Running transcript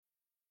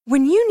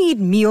When you need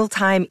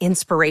mealtime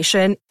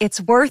inspiration,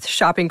 it's worth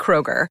shopping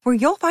Kroger, where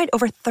you'll find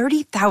over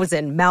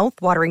 30,000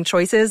 mouth-watering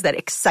choices that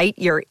excite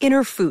your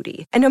inner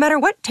foodie. And no matter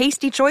what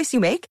tasty choice you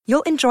make,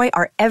 you'll enjoy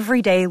our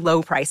everyday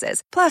low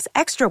prices, plus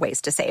extra ways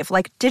to save,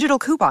 like digital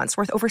coupons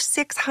worth over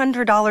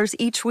 $600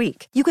 each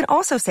week. You can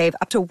also save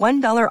up to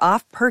 $1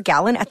 off per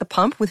gallon at the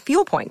pump with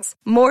fuel points.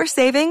 More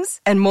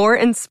savings and more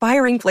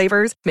inspiring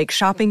flavors make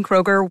shopping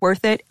Kroger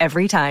worth it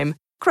every time.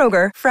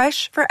 Kroger,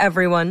 fresh for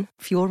everyone.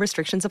 Fuel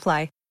restrictions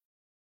apply.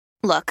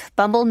 Look,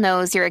 Bumble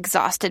knows you're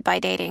exhausted by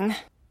dating.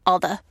 All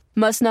the,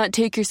 must not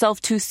take yourself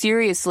too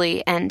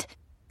seriously, and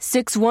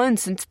 6'1"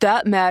 since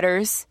that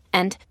matters,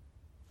 and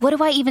what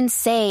do I even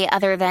say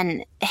other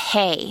than,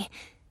 hey?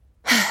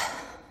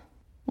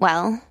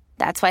 Well,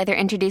 that's why they're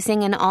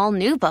introducing an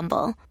all-new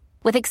Bumble,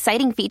 with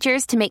exciting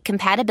features to make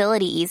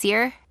compatibility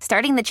easier,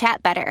 starting the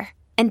chat better,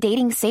 and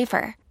dating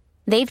safer.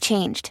 They've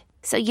changed,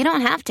 so you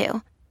don't have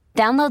to.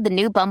 Download the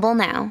new Bumble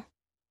now.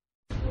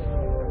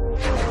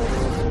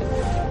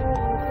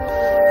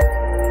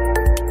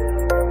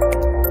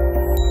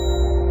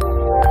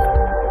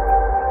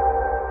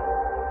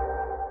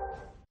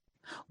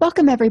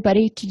 Welcome,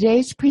 everybody, to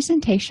today's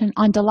presentation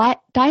on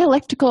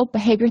dialectical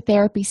behavior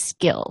therapy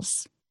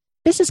skills.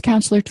 This is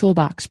Counselor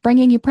Toolbox,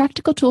 bringing you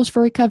practical tools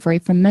for recovery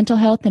from mental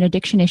health and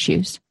addiction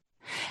issues.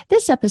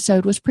 This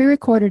episode was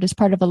pre-recorded as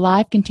part of a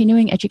live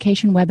continuing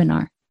education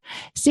webinar.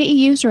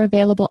 CEUs are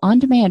available on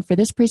demand for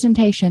this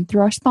presentation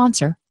through our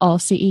sponsor, All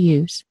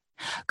CEUs.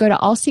 Go to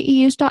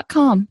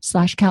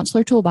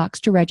allceus.com/Counselor Toolbox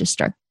to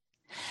register.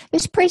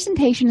 This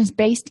presentation is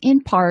based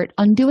in part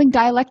on Doing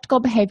Dialectical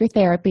Behavior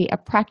Therapy, a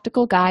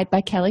Practical Guide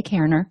by Kelly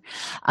Kerner.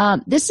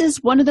 This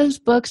is one of those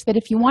books that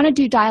if you want to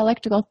do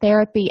dialectical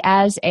therapy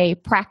as a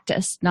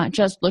practice, not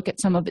just look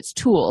at some of its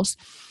tools,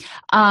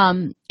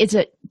 it's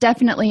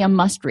definitely a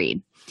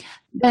must-read.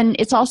 Then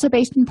it's also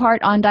based in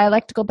part on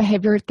Dialectical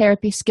Behavior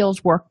Therapy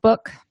Skills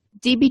Workbook,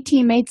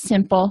 DBT Made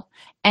Simple,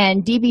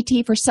 and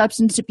DBT for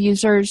Substance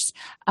Abusers,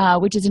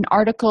 which is an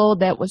article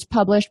that was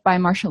published by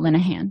Marsha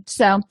Linehan.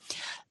 So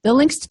the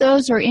links to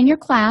those are in your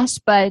class,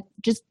 but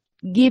just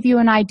give you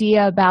an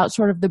idea about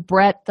sort of the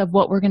breadth of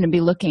what we're going to be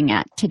looking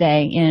at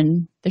today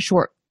in the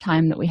short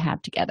time that we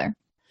have together.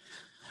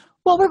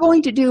 What we're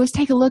going to do is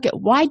take a look at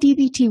why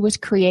DBT was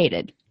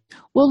created.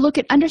 We'll look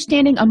at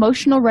understanding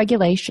emotional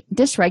regulation,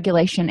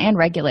 dysregulation, and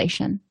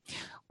regulation.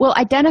 We'll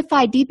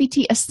identify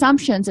DBT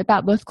assumptions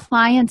about both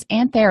clients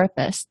and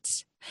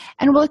therapists.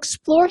 And we'll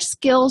explore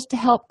skills to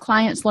help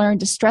clients learn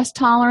distress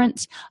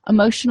tolerance,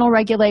 emotional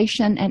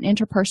regulation, and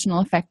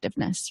interpersonal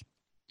effectiveness.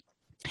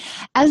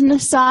 As an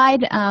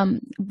aside, I've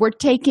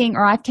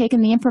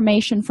taken the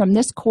information from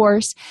this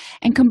course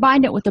and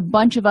combined it with a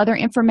bunch of other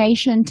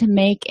information to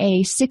make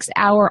a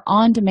 6-hour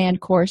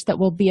on-demand course that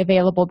will be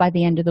available by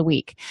the end of the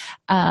week.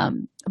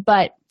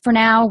 But for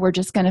now, we're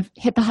just going to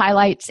hit the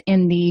highlights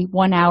in the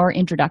 1-hour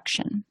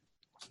introduction.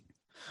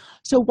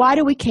 So why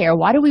do we care?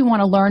 Why do we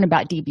want to learn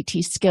about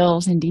DBT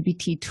skills and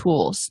DBT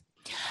tools?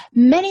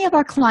 Many of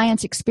our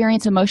clients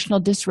experience emotional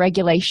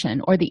dysregulation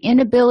or the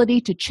inability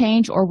to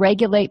change or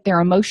regulate their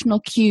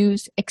emotional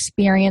cues,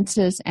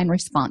 experiences, and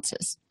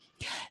responses.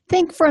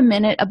 Think for a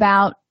minute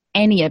about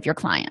any of your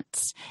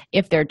clients.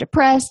 If they're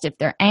depressed, if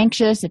they're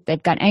anxious, if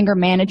they've got anger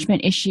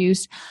management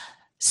issues,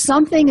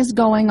 something is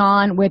going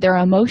on with their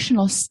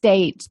emotional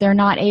states. They're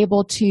not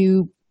able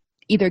to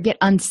either get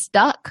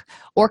unstuck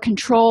or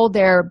control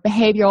their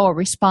behavioral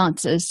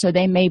responses. So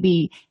they may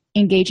be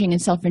engaging in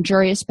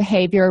self-injurious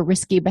behavior,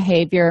 risky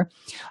behavior,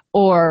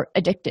 or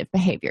addictive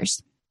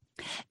behaviors.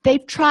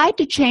 They've tried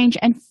to change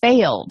and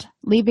failed,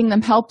 leaving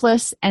them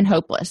helpless and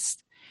hopeless.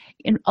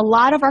 In a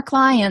lot of our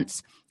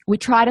clients, we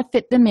try to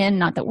fit them in,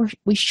 not that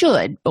we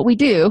should, but we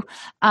do,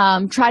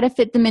 try to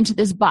fit them into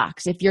this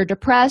box. If you're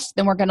depressed,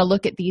 then we're going to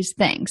look at these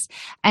things.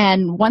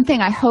 And one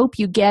thing I hope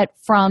you get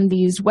from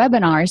these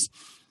webinars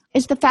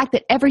is the fact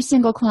that every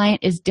single client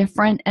is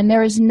different and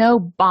there is no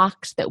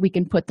box that we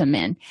can put them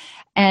in.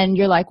 And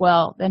you're like,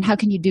 well, then how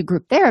can you do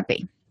group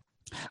therapy?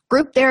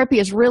 Group therapy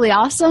is really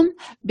awesome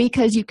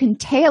because you can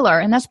tailor,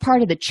 and that's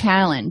part of the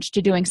challenge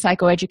to doing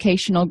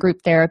psychoeducational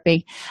group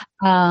therapy,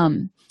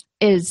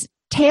 is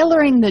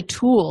tailoring the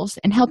tools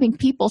and helping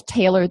people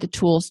tailor the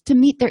tools to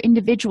meet their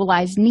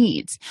individualized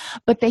needs.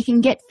 But they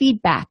can get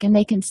feedback and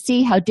they can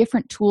see how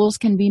different tools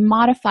can be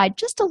modified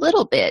just a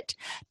little bit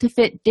to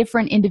fit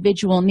different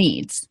individual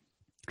needs.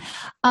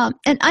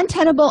 And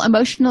untenable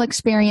emotional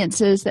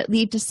experiences that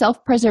lead to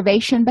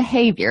self-preservation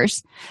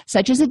behaviors,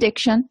 such as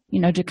addiction,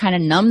 to kind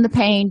of numb the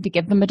pain, to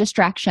give them a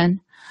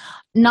distraction.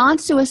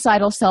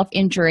 Non-suicidal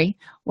self-injury,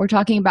 we're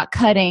talking about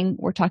cutting,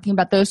 we're talking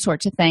about those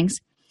sorts of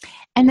things.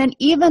 And then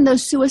even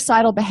those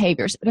suicidal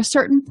behaviors, at a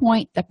certain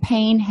point, the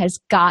pain has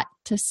got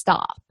to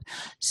stop.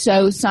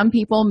 So some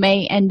people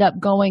may end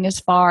up going as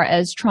far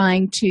as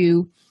trying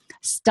to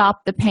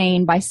stop the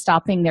pain by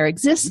stopping their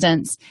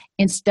existence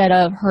instead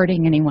of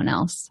hurting anyone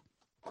else.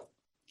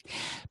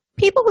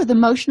 People with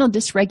emotional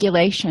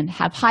dysregulation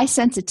have high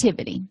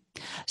sensitivity.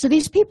 So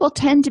these people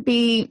tend to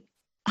be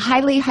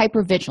highly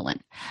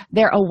hypervigilant.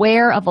 They're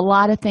aware of a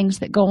lot of things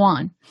that go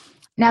on.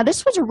 Now,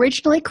 this was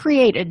originally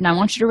created, and I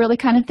want you to really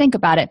kind of think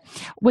about it,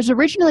 was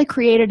originally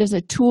created as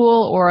a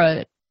tool or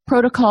a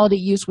protocol to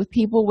use with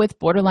people with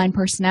borderline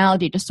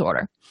personality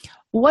disorder.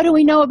 What do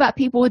we know about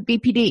people with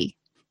BPD?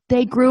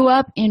 They grew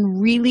up in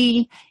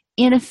really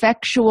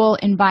ineffectual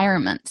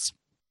environments.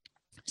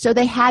 So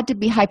they had to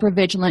be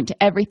hypervigilant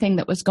to everything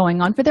that was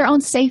going on for their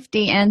own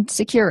safety and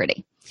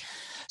security.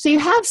 So you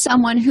have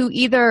someone who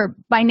either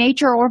by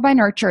nature or by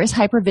nurture is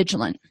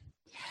hypervigilant.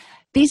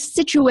 These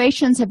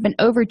situations have been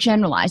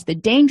overgeneralized. The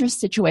dangerous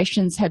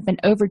situations have been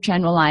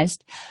overgeneralized.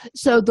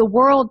 So the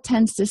world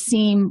tends to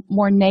seem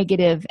more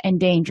negative and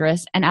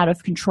dangerous and out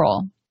of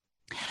control.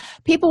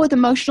 People with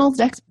emotional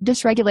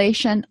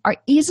dysregulation are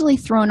easily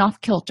thrown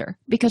off kilter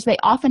because they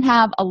often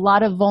have a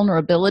lot of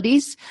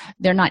vulnerabilities.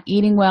 They're not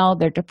eating well,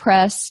 they're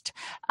depressed,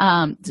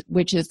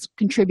 which is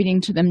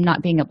contributing to them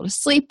not being able to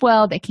sleep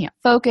well. They can't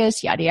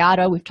focus, yada,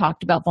 yada. We've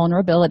talked about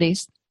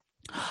vulnerabilities.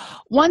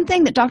 One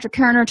thing that Dr.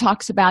 Kerner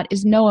talks about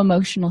is no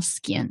emotional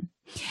skin.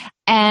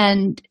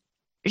 And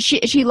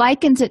she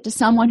likens it to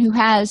someone who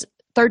has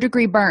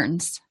third-degree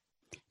burns.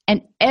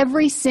 And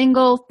every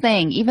single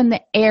thing, even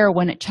the air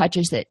when it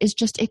touches it, is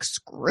just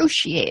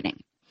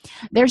excruciating.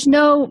 There's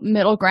no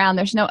middle ground.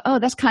 There's no, oh,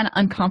 that's kind of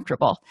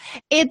uncomfortable.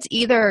 It's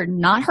either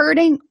not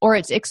hurting or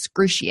it's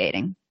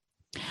excruciating.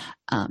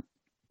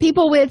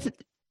 People with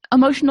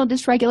emotional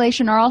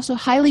dysregulation are also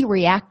highly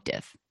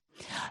reactive.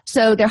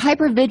 So they're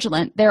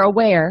hypervigilant. They're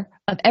aware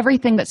of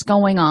everything that's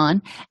going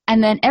on.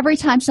 And then every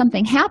time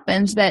something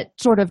happens that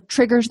sort of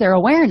triggers their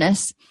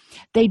awareness,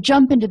 they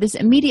jump into this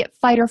immediate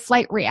fight or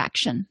flight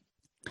reaction.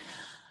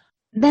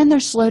 Then they're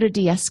slow to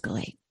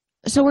de-escalate.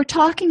 So we're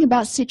talking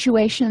about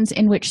situations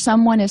in which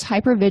someone is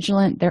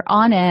hypervigilant, they're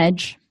on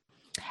edge,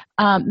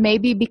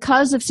 maybe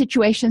because of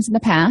situations in the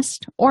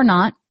past or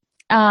not.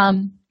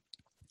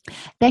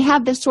 They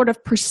have this sort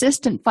of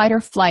persistent fight or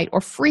flight or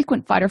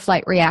frequent fight or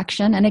flight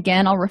reaction. And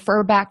again, I'll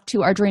refer back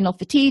to our adrenal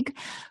fatigue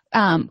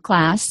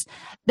class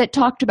that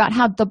talked about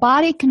how the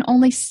body can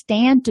only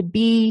stand to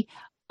be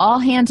all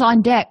hands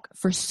on deck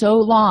for so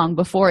long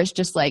before it's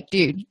just like,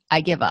 dude,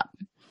 I give up.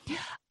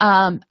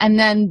 And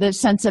then the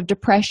sense of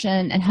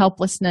depression and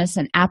helplessness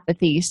and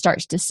apathy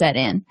starts to set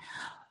in.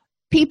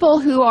 People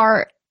who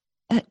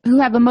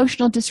have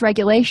emotional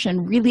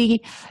dysregulation,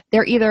 really,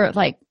 they're either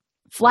like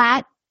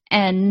flat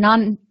and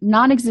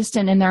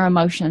non-existent in their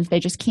emotions. They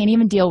just can't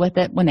even deal with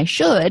it when they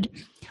should,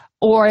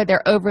 or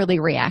they're overly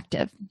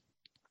reactive.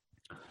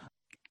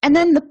 And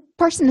then the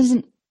person is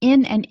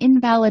in an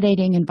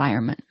invalidating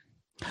environment.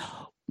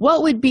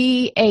 What would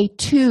be a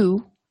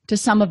 2 to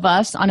some of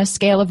us on a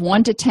scale of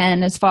 1 to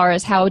 10 as far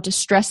as how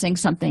distressing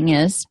something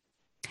is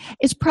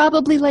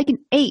probably like an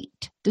 8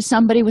 to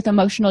somebody with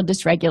emotional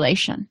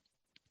dysregulation.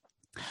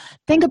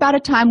 Think about a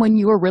time when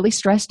you were really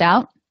stressed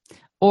out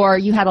or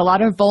you had a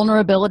lot of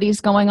vulnerabilities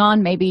going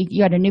on. Maybe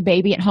you had a new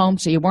baby at home,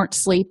 so you weren't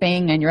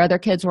sleeping and your other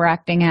kids were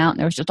acting out and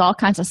there was just all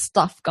kinds of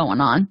stuff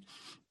going on.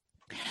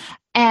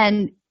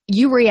 And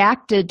you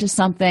reacted to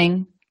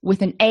something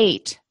with an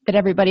 8 that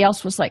everybody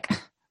else was like,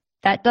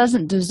 that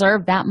doesn't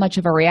deserve that much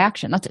of a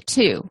reaction. That's a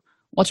 2.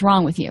 What's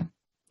wrong with you?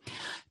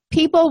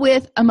 People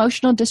with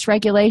emotional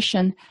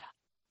dysregulation,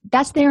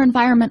 that's their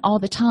environment all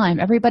the time.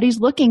 Everybody's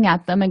looking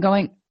at them and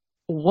going,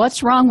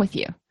 what's wrong with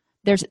you?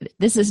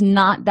 This is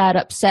not that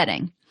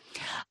upsetting.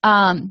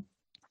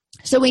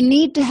 So we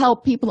need to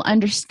help people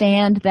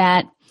understand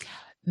that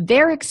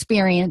their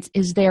experience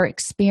is their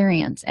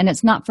experience. And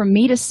it's not for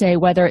me to say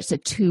whether it's a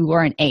 2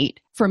 or an 8.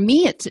 For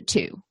me, it's a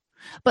 2.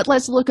 But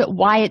let's look at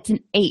why it's an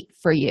 8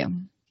 for you.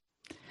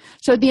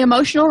 So the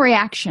emotional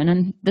reaction,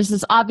 and this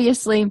is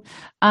obviously,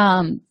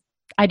 I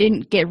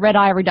didn't get red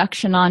eye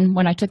reduction on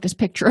when I took this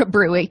picture of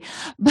Brewy,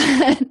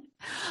 but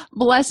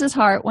bless his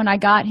heart, when I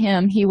got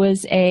him, he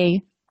was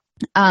a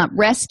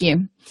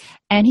rescue,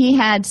 and he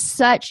had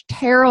such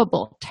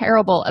terrible,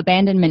 terrible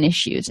abandonment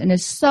issues and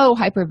is so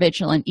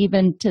hypervigilant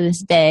even to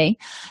this day.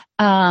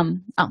 I've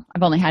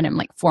only had him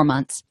like 4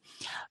 months.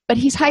 But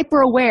he's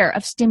hyper aware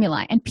of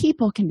stimuli, and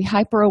people can be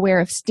hyper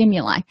aware of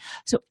stimuli.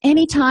 So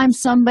anytime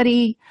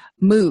somebody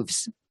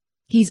moves,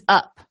 he's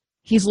up,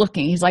 he's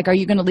looking, he's like, are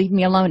you going to leave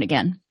me alone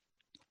again?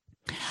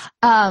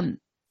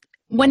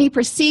 When he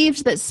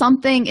perceives that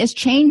something is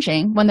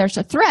changing, when there's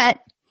a threat,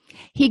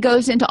 he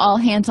goes into all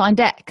hands on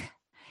deck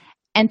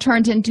and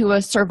turns into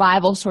a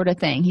survival sort of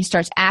thing. He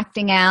starts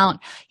acting out.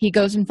 He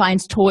goes and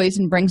finds toys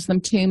and brings them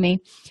to me.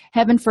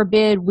 Heaven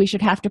forbid we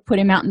should have to put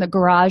him out in the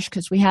garage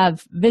because we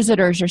have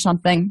visitors or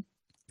something.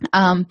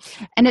 And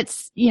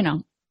it's,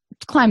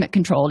 it's climate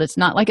controlled. It's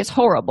not like it's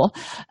horrible.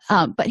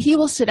 But he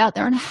will sit out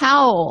there and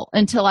howl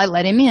until I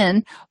let him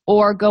in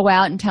or go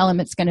out and tell him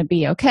it's going to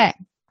be okay.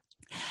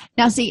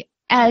 Now, see,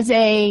 as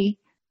a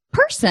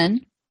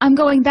person, I'm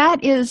going,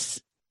 that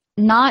is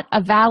not a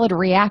valid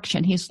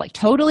reaction. He's like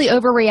totally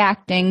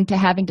overreacting to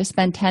having to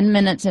spend 10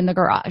 minutes in the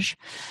garage.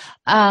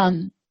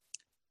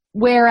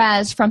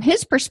 Whereas from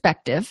his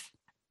perspective,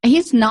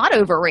 he's not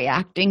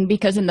overreacting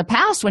because in the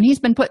past when he's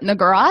been put in the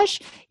garage,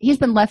 he's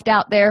been left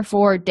out there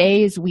for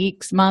days,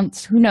 weeks,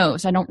 months, who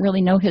knows? I don't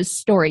really know his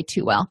story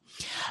too well.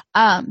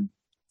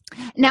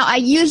 Now, I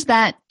use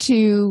that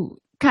to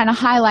kind of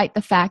highlight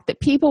the fact that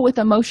people with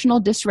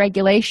emotional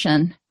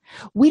dysregulation,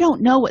 we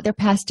don't know what their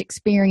past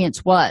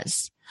experience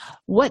was.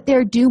 What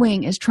they're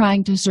doing is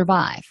trying to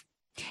survive.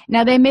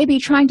 Now, they may be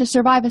trying to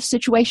survive a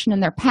situation in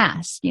their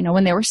past,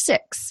 when they were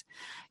 6.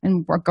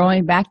 And we're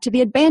going back to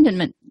the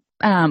abandonment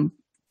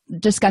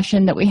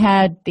discussion that we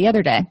had the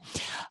other day.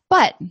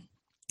 But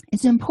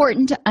it's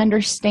important to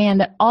understand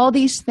that all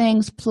these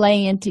things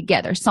play in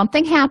together.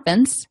 Something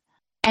happens,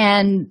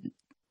 and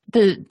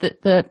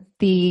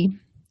the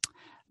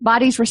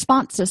body's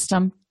response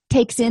system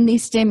takes in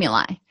these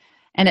stimuli,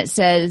 and it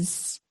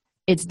says,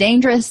 it's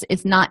dangerous,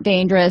 it's not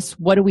dangerous,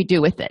 what do we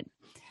do with it?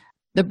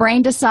 The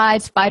brain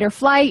decides fight or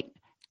flight,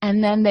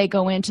 and then they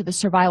go into the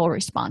survival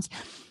response.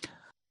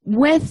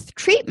 With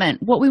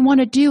treatment, what we want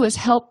to do is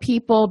help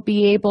people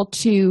be able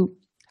to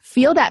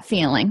feel that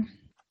feeling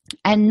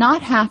and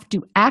not have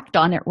to act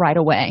on it right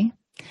away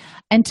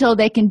until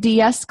they can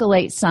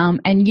de-escalate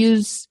some and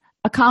use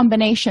a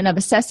combination of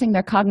assessing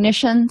their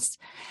cognitions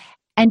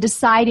and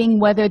deciding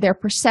whether their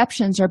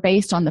perceptions are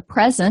based on the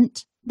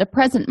present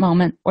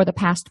moment, or the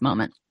past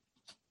moment.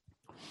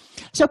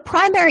 So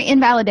primary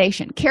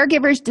invalidation.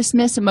 Caregivers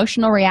dismiss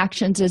emotional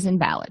reactions as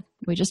invalid.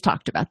 We just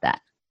talked about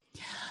that.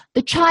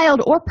 The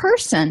child or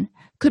person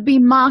could be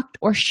mocked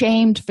or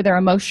shamed for their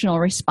emotional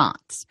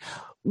response.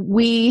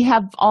 We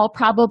have all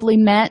probably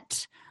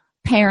met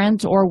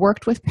parents or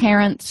worked with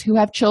parents who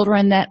have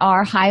children that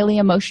are highly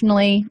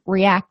emotionally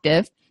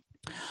reactive,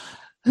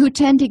 who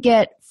tend to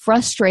get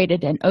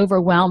frustrated and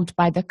overwhelmed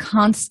by the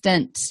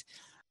constant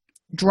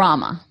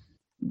drama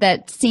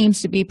that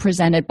seems to be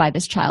presented by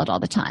this child all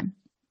the time.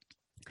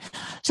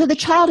 So the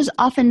child is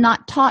often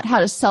not taught how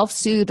to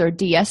self-soothe or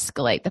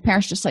de-escalate. The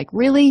parent's just like,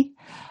 really?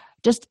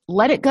 Just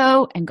let it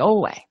go and go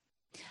away,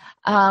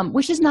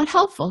 which is not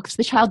helpful because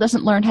the child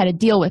doesn't learn how to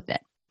deal with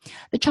it.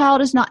 The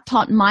child is not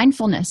taught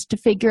mindfulness to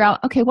figure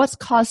out, okay, what's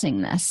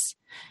causing this?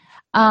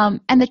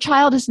 And the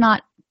child is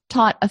not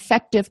taught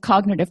effective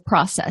cognitive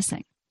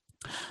processing.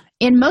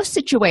 In most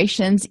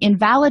situations, in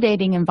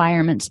validating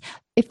environments,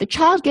 if the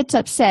child gets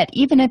upset,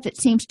 even if it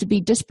seems to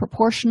be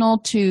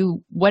disproportional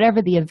to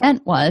whatever the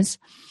event was,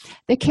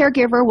 the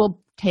caregiver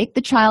will take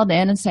the child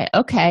in and say,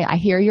 okay, I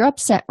hear you're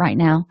upset right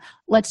now.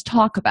 Let's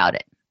talk about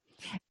it.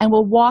 And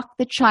we'll walk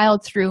the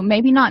child through,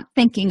 maybe not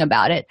thinking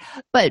about it,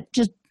 but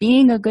just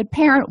being a good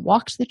parent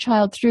walks the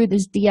child through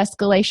this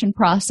de-escalation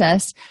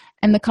process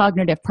and the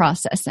cognitive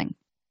processing.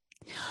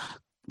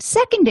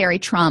 Secondary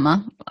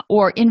trauma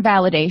or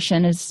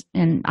invalidation is,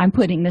 and I'm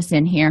putting this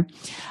in here,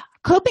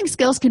 coping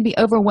skills can be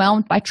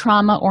overwhelmed by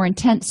trauma or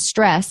intense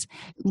stress,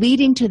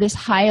 leading to this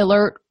high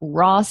alert,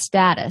 raw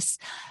status.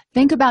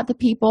 Think about the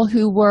people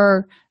who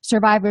were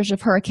survivors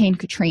of Hurricane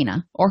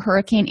Katrina or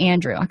Hurricane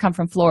Andrew. I come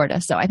from Florida,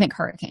 so I think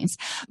hurricanes.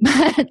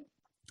 But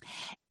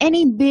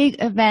any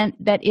big event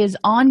that is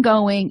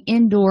ongoing,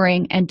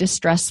 enduring, and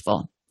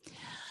distressful.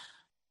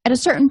 At a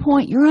certain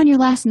point, you're on your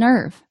last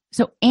nerve,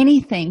 so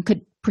anything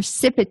could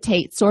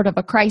precipitate sort of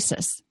a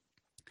crisis.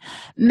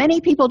 Many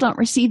people don't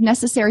receive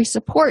necessary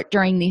support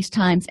during these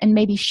times and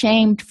may be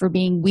shamed for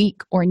being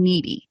weak or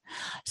needy.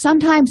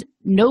 Sometimes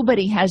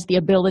nobody has the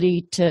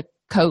ability to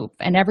cope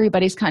and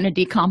everybody's kind of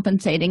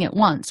decompensating at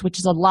once, which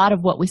is a lot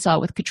of what we saw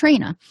with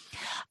Katrina.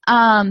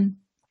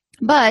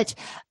 But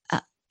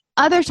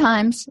other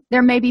times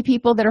there may be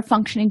people that are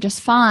functioning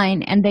just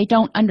fine and they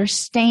don't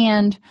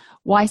understand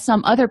why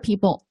some other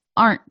people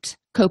aren't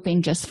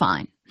coping just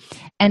fine.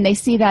 And they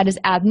see that as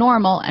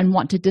abnormal and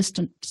want to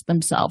distance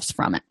themselves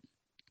from it.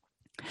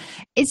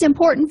 It's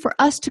important for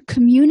us to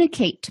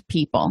communicate to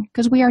people,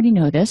 because we already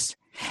know this,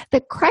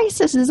 that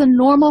crisis is a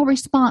normal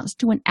response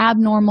to an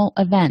abnormal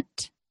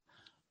event.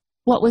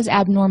 What was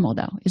abnormal,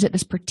 though? Is it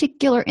this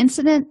particular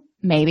incident?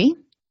 Maybe.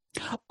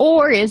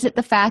 Or is it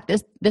the fact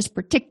that this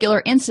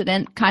particular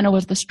incident kind of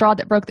was the straw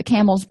that broke the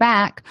camel's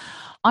back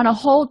on a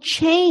whole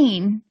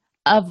chain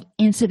of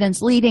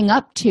incidents leading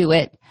up to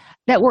it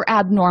that were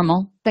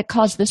abnormal, that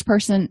caused this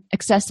person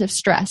excessive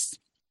stress?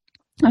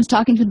 I was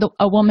talking to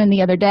a woman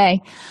the other day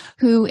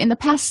who in the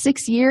past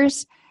 6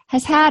 years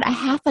has had a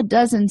half a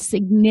dozen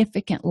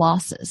significant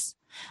losses.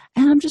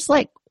 And I'm just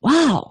like,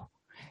 wow,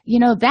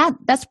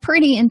 that's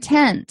pretty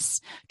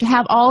intense to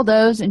have all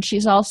those. And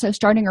she's also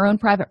starting her own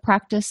private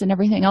practice and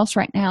everything else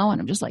right now.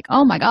 And I'm just like,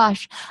 oh my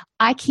gosh,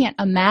 I can't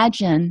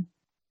imagine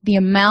the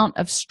amount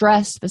of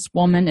stress this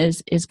woman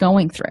is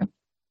going through.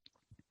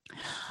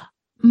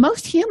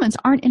 Most humans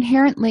aren't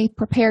inherently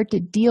prepared to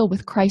deal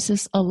with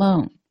crisis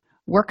alone.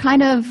 We're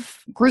kind of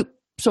group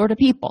sort of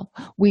people.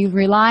 We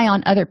rely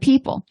on other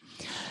people.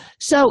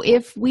 So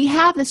if we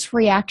have this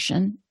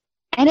reaction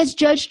and it's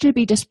judged to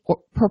be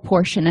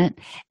disproportionate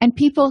and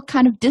people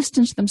kind of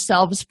distance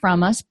themselves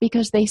from us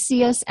because they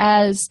see us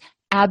as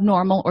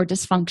abnormal or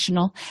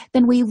dysfunctional,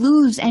 then we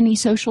lose any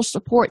social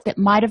support that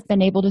might have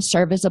been able to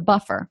serve as a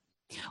buffer,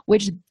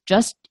 which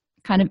just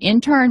kind of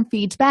in turn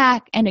feeds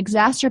back and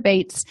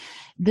exacerbates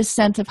this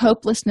sense of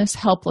hopelessness,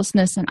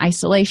 helplessness, and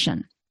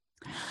isolation.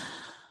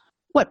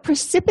 What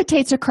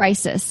precipitates a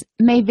crisis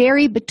may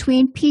vary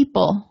between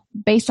people,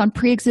 based on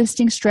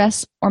pre-existing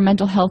stress or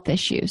mental health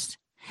issues.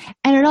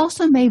 And it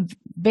also may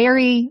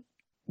vary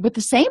with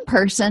the same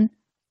person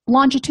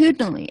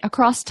longitudinally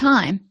across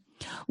time.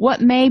 What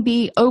may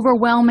be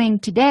overwhelming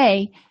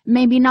today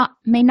may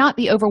not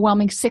be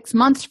overwhelming 6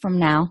 months from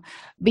now,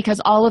 because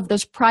all of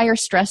those prior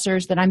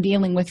stressors that I'm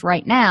dealing with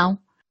right now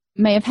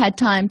may have had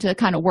time to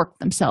kind of work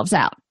themselves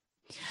out.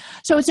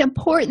 So it's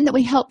important that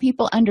we help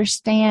people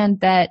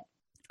understand that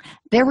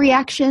their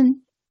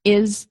reaction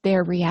is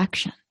their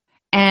reaction.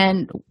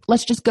 And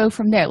let's just go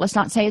from there. Let's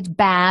not say it's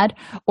bad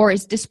or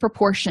it's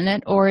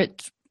disproportionate or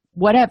it's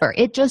whatever.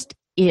 It just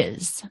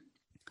is.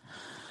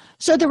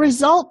 So the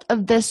result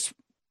of this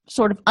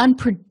sort of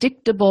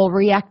unpredictable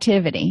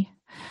reactivity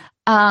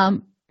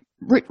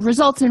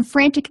results in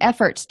frantic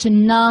efforts to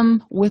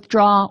numb,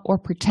 withdraw, or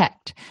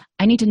protect.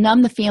 I need to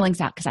numb the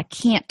feelings out because I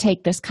can't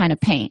take this kind of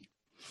pain.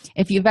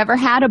 If you've ever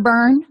had a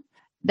burn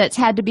that's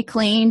had to be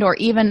cleaned, or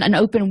even an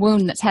open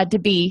wound that's had to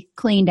be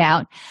cleaned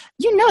out,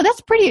 you know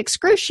that's pretty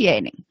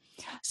excruciating.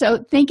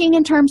 So thinking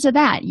in terms of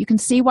that, you can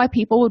see why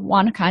people would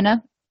want to kind of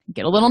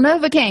get a little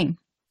Novocaine.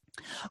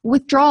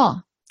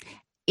 Withdraw.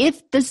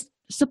 If the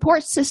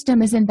support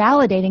system is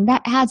invalidating,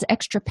 that adds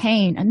extra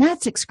pain, and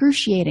that's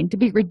excruciating to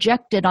be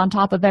rejected on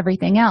top of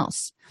everything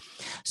else.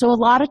 So a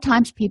lot of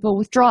times people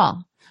withdraw,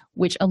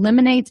 which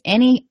eliminates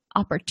any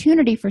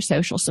opportunity for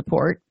social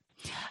support,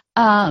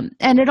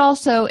 and it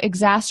also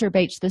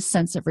exacerbates this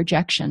sense of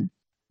rejection.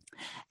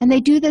 And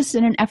they do this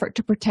in an effort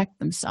to protect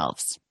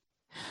themselves.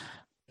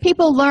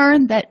 People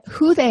learn that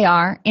who they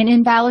are in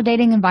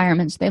invalidating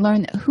environments. They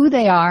learn that who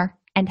they are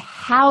and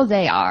how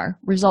they are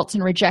results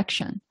in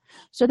rejection.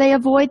 So they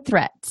avoid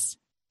threats.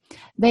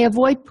 They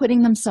avoid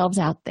putting themselves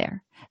out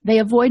there. They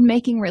avoid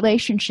making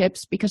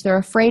relationships because they're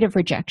afraid of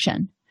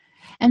rejection.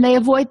 And they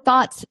avoid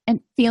thoughts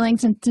and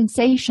feelings and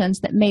sensations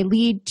that may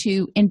lead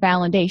to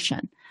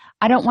invalidation.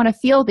 I don't want to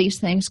feel these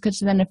things because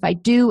then if I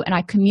do and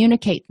I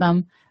communicate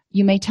them,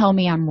 you may tell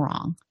me I'm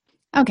wrong.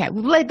 Okay,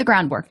 we've laid the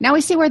groundwork. Now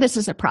we see where this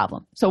is a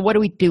problem. So what do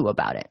we do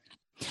about it?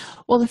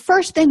 Well, the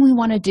first thing we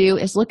want to do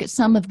is look at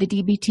some of the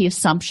DBT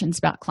assumptions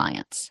about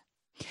clients.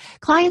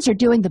 Clients are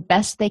doing the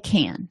best they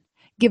can,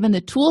 given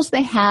the tools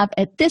they have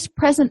at this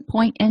present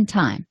point in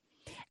time.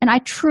 And I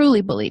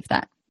truly believe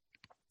that.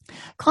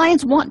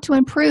 Clients want to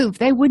improve.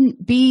 They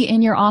wouldn't be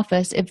in your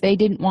office if they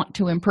didn't want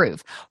to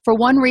improve for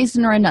one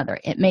reason or another.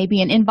 It may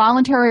be an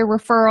involuntary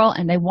referral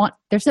and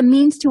there's a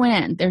means to an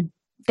end.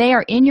 They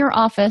are in your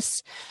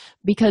office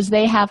because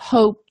they have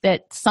hope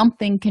that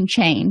something can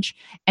change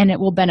and it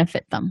will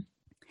benefit them.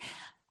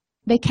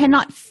 They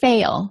cannot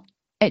fail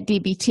at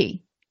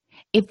DBT.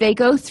 If they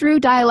go through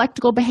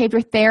dialectical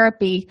behavior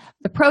therapy,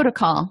 the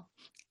protocol,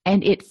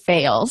 and it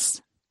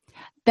fails,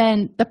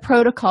 then the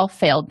protocol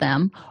failed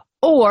them,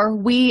 or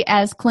we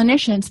as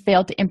clinicians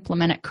failed to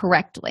implement it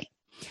correctly.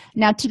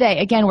 Now today,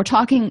 again, we're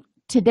talking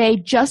today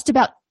just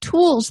about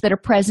tools that are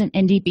present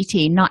in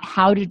DBT, not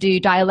how to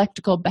do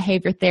dialectical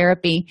behavior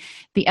therapy,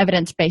 the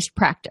evidence-based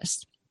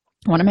practice.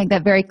 I want to make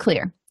that very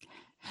clear.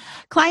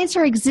 Clients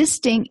are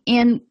existing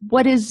in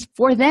what is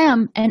for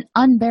them an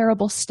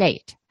unbearable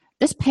state.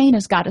 This pain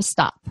has got to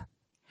stop.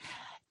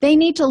 They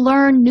need to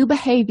learn new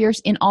behaviors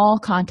in all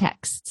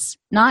contexts,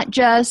 not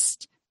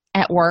just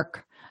at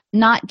work,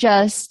 not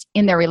just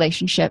in their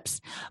relationships,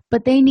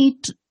 but they need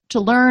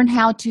to learn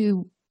how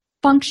to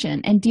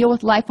function and deal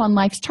with life on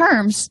life's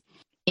terms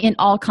in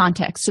all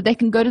contexts. So they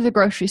can go to the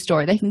grocery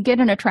store, they can get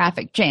in a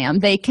traffic jam,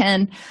 they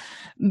can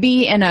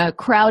be in a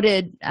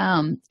crowded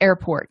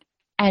airport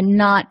and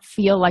not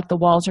feel like the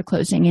walls are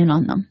closing in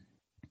on them.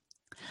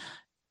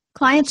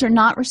 Clients are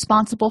not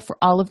responsible for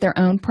all of their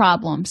own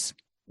problems.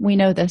 We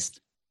know this.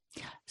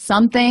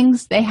 Some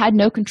things they had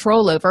no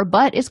control over,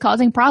 but it's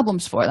causing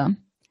problems for them.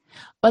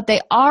 But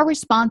they are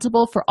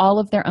responsible for all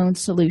of their own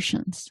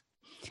solutions.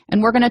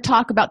 And we're going to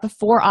talk about the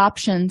 4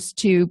 options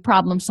to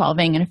problem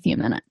solving in a few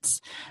minutes.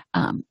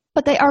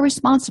 But they are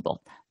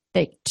responsible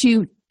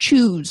to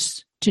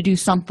choose to do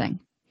something.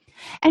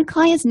 And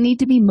clients need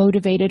to be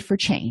motivated for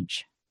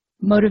change.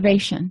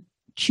 Motivation,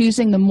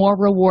 choosing the more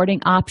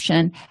rewarding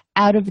option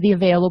out of the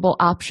available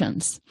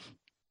options.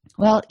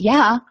 Well,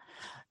 yeah,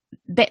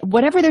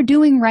 whatever they're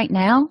doing right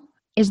now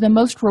is the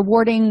most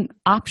rewarding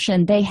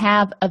option they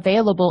have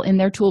available in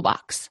their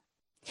toolbox.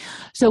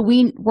 So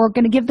we're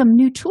going to give them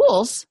new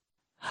tools,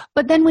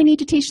 but then we need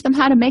to teach them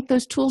how to make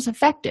those tools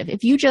effective.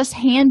 If you just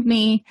hand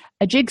me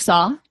a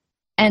jigsaw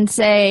and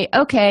say,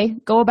 okay,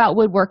 go about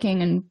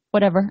woodworking and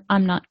whatever,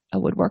 I'm not a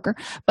woodworker,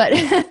 but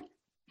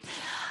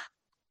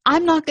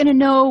I'm not going to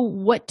know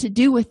what to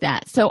do with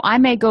that. So I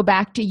may go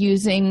back to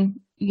using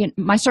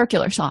my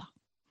circular saw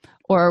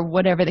or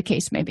whatever the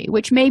case may be,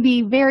 which may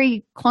be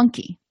very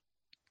clunky.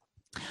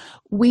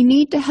 We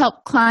need to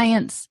help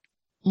clients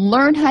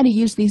learn how to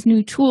use these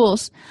new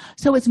tools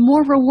so it's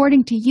more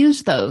rewarding to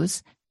use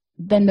those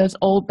than those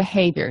old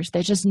behaviors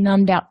that just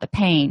numbed out the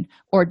pain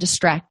or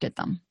distracted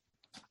them.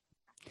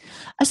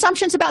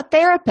 Assumptions about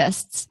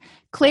therapists.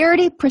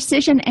 Clarity,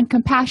 precision, and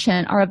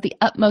compassion are of the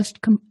utmost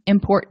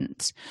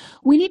importance.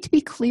 We need to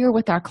be clear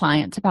with our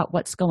clients about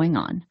what's going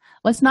on.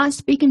 Let's not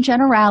speak in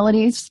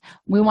generalities.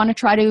 We want to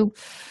try to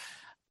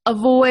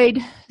avoid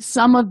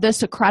some of the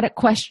Socratic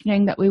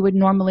questioning that we would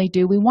normally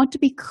do. We want to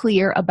be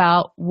clear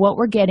about what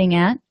we're getting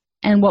at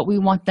and what we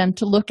want them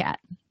to look at.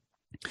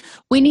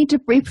 We need to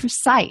be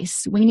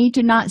precise. We need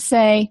to not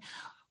say,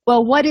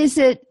 well, what is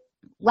it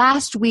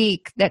last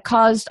week that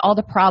caused all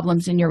the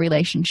problems in your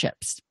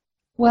relationships?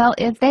 Well,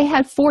 if they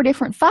had 4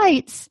 different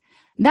fights,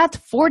 that's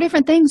 4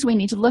 different things we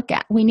need to look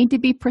at. We need to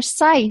be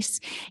precise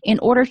in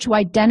order to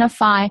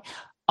identify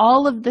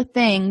all of the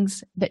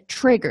things that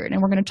triggered,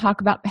 and we're going to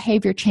talk about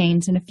behavior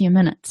chains in a few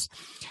minutes.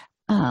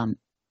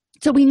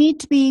 So we need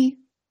to be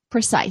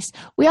precise.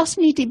 We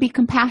also need to be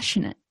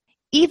compassionate.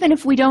 Even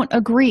if we don't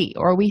agree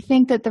or we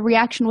think that the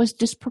reaction was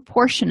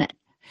disproportionate,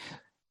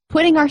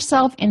 putting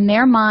ourselves in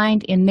their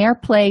mind, in their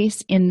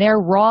place, in their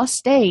raw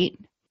state,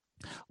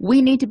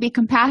 we need to be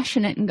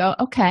compassionate and go,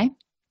 okay,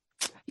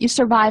 you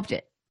survived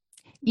it.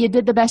 You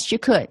did the best you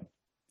could.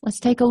 Let's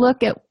take a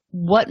look at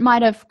what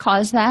might have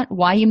caused that,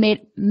 why you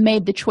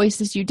made the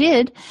choices you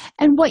did,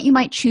 and what you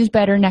might choose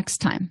better next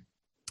time.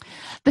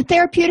 The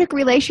therapeutic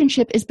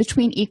relationship is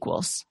between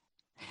equals.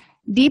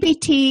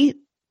 DBT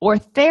or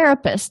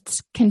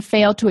therapists can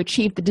fail to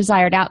achieve the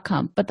desired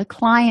outcome, but the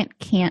client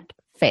can't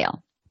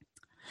fail.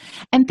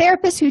 And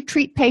therapists who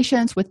treat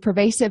patients with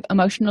pervasive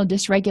emotional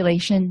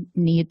dysregulation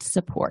need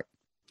support.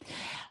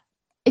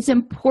 It's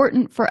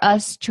important for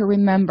us to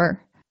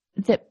remember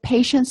that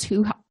patients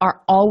who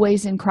are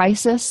always in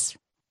crisis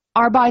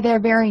are by their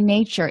very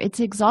nature, it's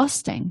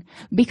exhausting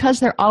because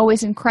they're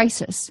always in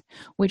crisis,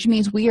 which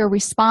means we are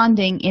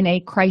responding in a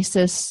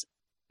crisis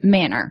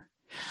manner.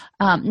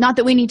 Not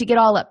that we need to get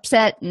all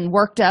upset and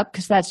worked up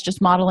because that's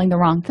just modeling the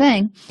wrong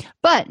thing,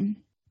 but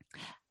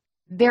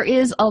there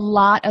is a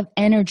lot of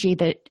energy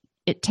that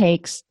it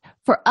takes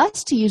for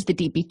us to use the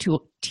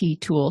DBT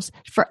tools,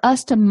 for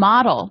us to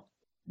model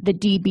the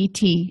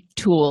DBT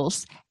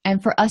tools,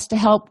 and for us to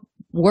help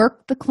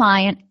work the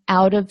client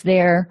out of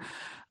their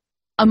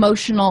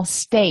emotional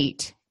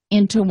state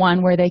into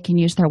one where they can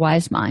use their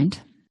wise mind.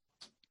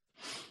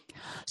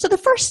 So the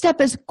first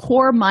step is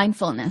core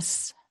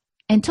mindfulness.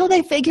 Until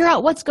they figure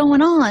out what's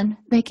going on,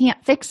 they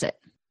can't fix it.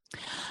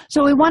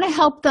 So we want to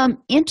help them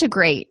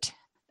integrate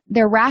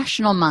their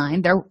rational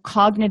mind, their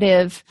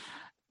cognitive,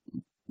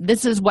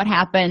 this is what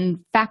happened,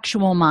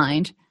 factual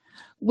mind,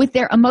 with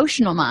their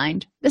emotional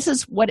mind, this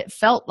is what it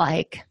felt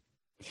like,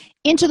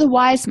 into the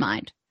wise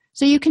mind.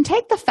 So you can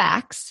take the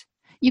facts,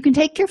 you can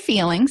take your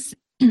feelings,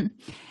 and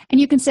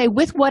you can say,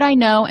 with what I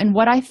know and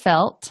what I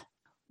felt,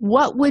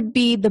 what would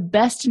be the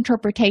best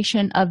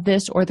interpretation of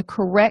this, or the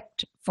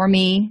correct, for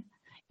me,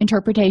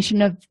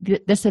 interpretation of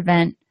this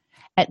event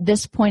at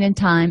this point in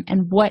time,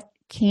 and what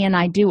can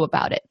I do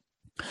about it?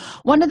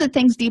 One of the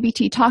things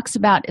DBT talks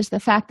about is the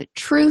fact that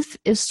truth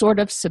is sort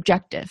of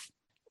subjective.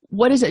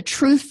 What is a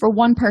truth for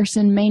one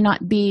person may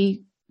not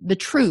be the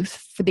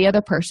truth for the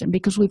other person,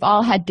 because we've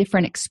all had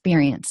different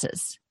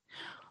experiences.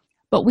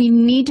 But we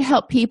need to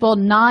help people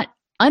not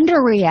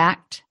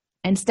underreact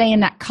and stay in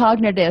that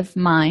cognitive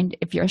mind.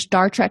 If you're a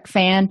Star Trek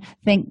fan,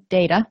 think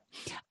Data.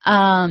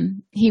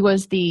 He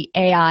was the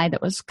AI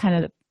that was kind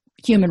of the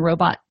human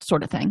robot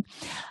sort of thing.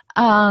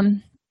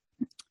 And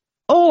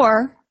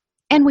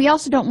we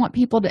also don't want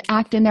people to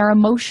act in their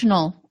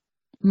emotional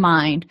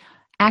mind,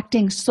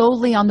 acting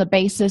solely on the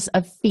basis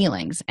of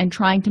feelings and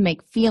trying to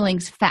make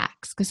feelings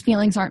facts, because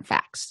feelings aren't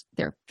facts,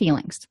 they're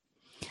feelings.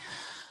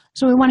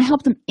 So we want to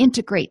help them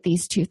integrate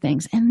these two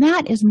things, and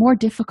that is more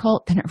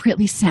difficult than it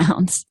really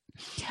sounds.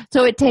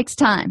 So it takes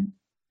time.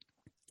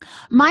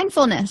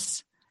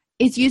 Mindfulness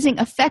is using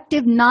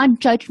effective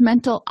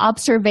non-judgmental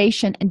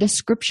observation and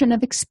description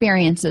of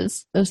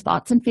experiences, those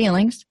thoughts and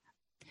feelings,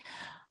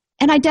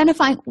 and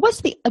identifying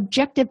what's the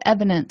objective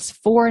evidence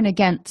for and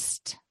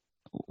against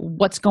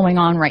what's going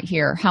on right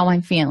here, how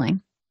I'm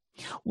feeling.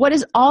 What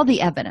is all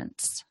the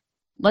evidence?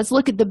 Let's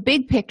look at the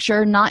big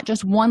picture, not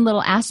just one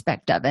little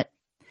aspect of it.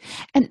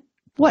 And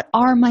what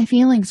are my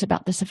feelings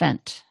about this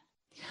event?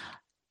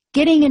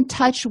 Getting in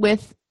touch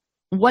with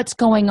what's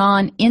going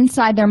on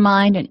inside their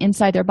mind and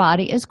inside their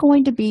body is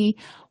going to be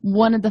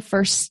one of the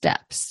first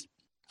steps.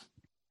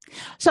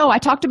 So I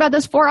talked about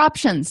those 4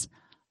 options.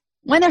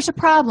 When there's a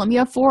problem, you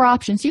have 4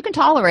 options. You can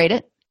tolerate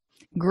it.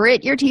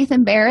 Grit your teeth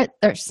and bear it.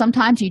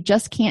 Sometimes you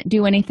just can't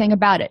do anything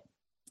about it.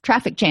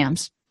 Traffic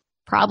jams.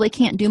 Probably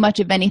can't do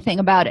much of anything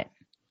about it.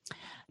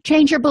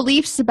 Change your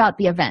beliefs about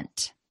the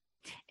event.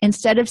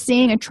 Instead of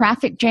seeing a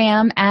traffic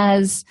jam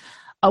as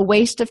a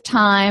waste of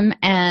time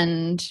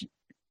and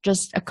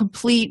just a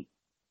complete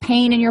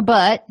pain in your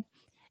butt,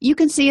 you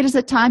can see it as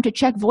a time to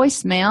check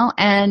voicemail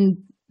and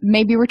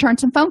maybe return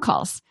some phone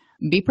calls.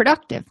 Be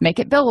productive. Make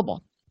it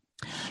billable.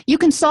 You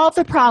can solve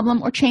the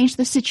problem or change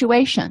the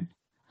situation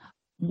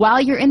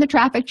while you're in the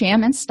traffic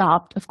jam and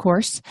stopped, of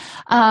course,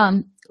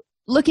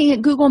 looking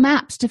at Google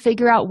Maps to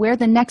figure out where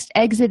the next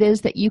exit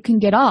is that you can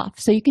get off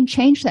so you can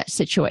change that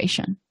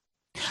situation.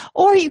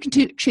 Or you can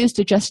choose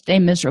to just stay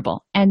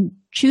miserable. And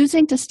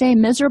choosing to stay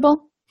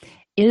miserable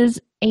is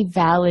a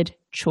valid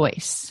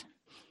choice.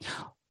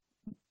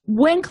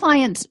 When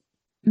clients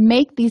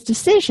make these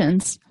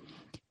decisions,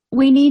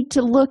 we need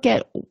to look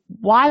at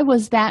why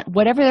was that,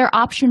 whatever their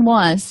option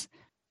was,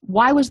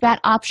 why was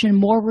that option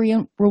more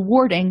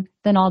rewarding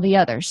than all the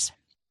others?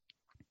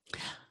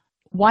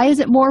 Why is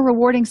it more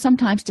rewarding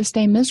sometimes to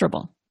stay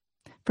miserable?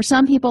 For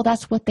some people,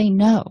 that's what they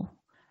know.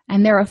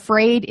 And they're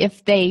afraid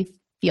if they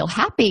feel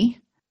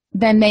happy,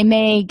 then they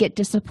may get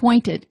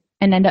disappointed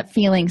and end up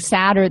feeling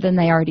sadder than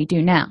they already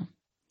do now.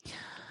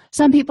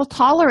 Some people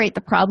tolerate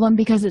the problem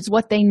because it's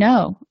what they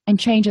know, and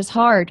change is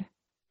hard,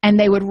 and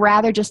they would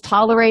rather just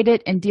tolerate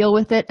it and deal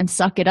with it and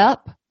suck it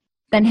up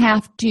than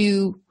have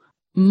to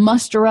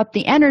muster up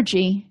the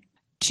energy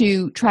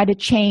to try to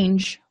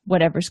change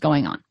whatever's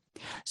going on.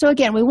 So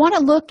again, we want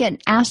to look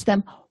and ask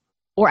them,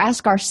 or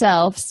ask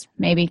ourselves,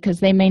 maybe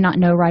because they may not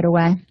know right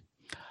away,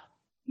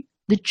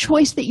 the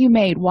choice that you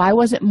made, why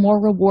was it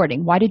more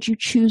rewarding? Why did you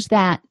choose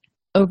that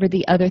over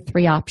the other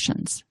three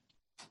options?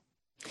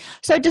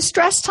 So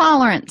distress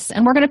tolerance,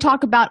 and we're going to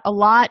talk about a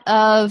lot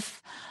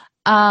of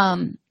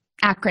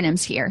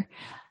acronyms here.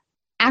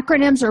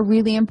 Acronyms are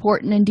really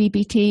important in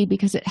DBT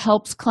because it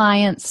helps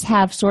clients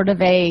have sort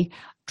of a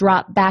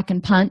drop back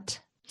and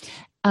punt.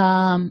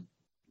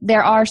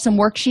 There are some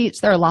worksheets.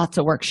 There are lots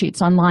of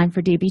worksheets online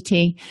for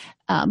DBT.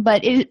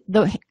 But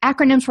the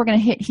acronyms we're going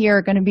to hit here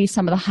are going to be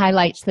some of the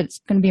highlights that it's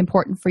going to be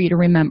important for you to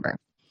remember.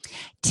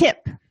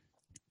 Tip,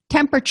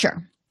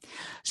 temperature.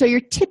 So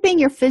you're tipping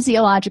your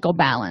physiological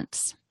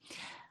balance.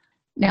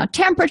 Now,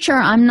 temperature,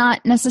 I'm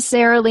not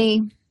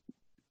necessarily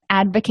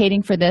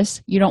advocating for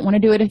this. You don't want to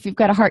do it if you've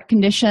got a heart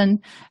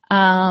condition.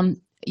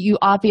 You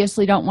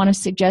obviously don't want to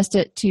suggest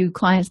it to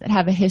clients that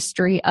have a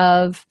history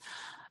of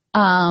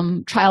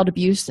child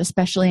abuse,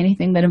 especially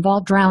anything that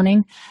involved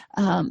drowning.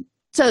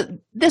 So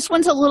this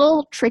one's a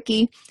little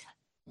tricky.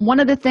 One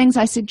of the things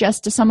I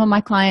suggest to some of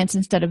my clients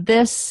instead of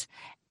this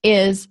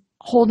is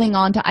holding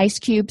on to ice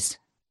cubes.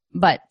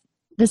 But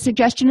the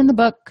suggestion in the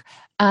book,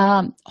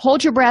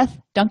 hold your breath,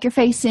 dunk your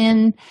face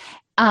in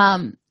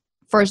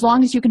for as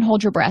long as you can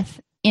hold your breath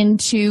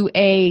into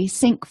a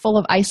sink full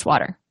of ice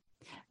water.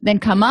 Then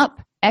come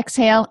up,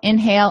 exhale,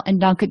 inhale, and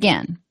dunk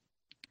again.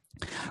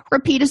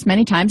 Repeat as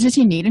many times as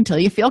you need until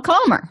you feel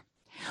calmer.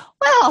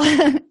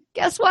 Well,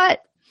 guess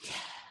what?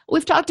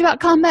 We've talked about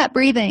combat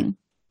breathing.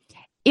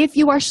 If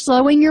you are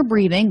slowing your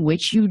breathing,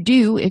 which you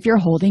do if you're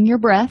holding your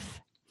breath,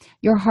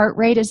 your heart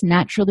rate is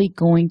naturally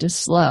going to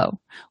slow.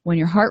 When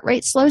your heart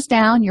rate slows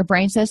down, your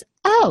brain says,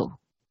 oh,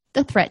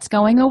 the threat's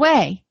going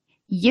away.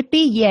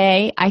 Yippee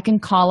yay, I can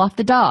call off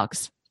the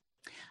dogs.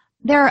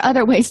 There are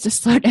other ways to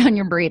slow down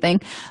your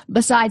breathing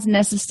besides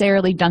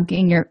necessarily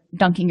dunking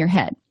your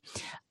head.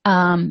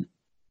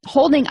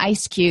 Holding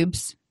ice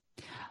cubes,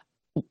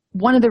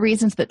 one of the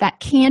reasons that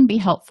can be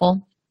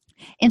helpful,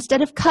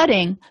 instead of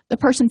cutting, the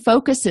person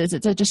focuses.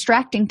 It's a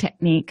distracting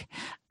technique.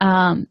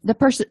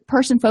 The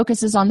person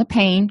focuses on the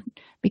pain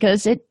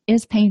because it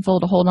is painful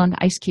to hold on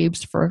to ice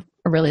cubes for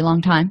a really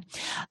long time,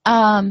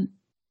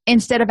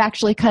 instead of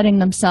actually cutting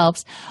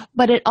themselves.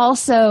 But it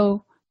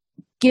also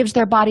gives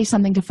their body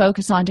something to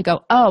focus on, to go,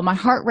 oh, my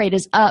heart rate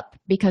is up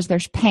because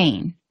there's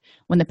pain.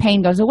 When the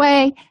pain goes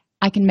away,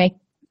 I can make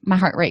my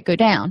heart rate go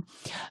down.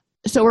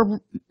 So we're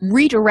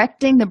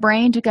redirecting the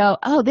brain to go,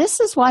 oh, this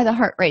is why the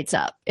heart rate's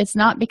up. It's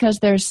not because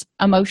there's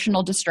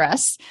emotional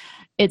distress.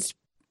 It's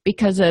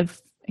because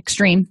of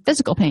extreme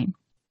physical pain.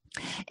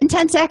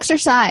 Intense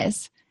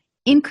exercise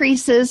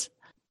increases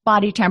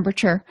body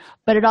temperature,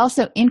 but it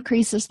also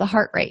increases the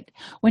heart rate.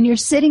 When you're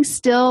sitting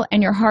still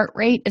and your heart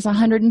rate is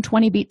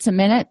 120 beats a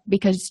minute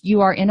because you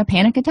are in a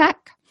panic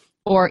attack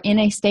or in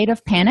a state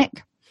of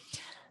panic,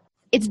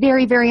 it's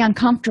very, very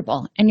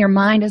uncomfortable, and your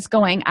mind is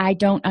going, I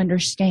don't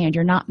understand.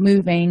 You're not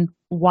moving.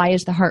 Why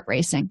is the heart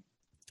racing?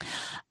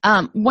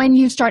 When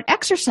you start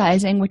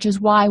exercising, which is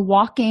why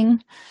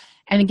walking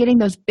and getting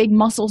those big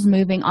muscles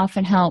moving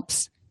often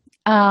helps,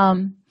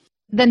 then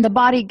the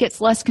body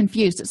gets less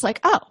confused. It's like,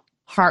 oh,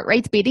 heart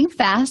rate's beating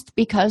fast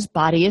because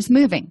body is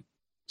moving.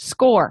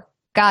 Score.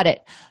 Got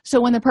it.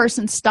 So when the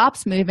person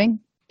stops moving,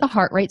 the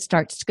heart rate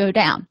starts to go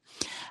down.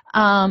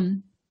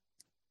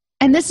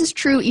 And this is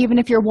true even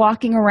if you're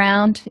walking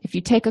around. If you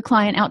take a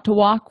client out to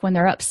walk when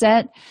they're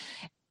upset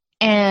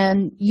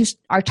and you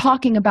are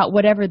talking about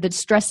whatever the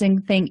distressing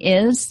thing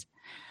is,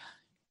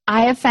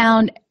 I have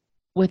found,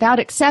 without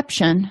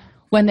exception,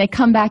 when they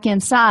come back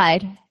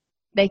inside,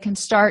 they can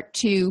start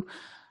to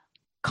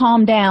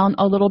calm down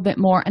a little bit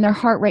more, and their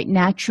heart rate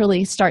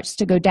naturally starts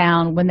to go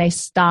down when they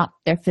stop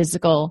their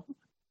physical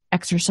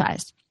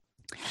exercise.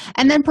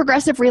 And then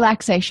progressive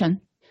relaxation.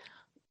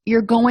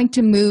 You're going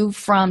to move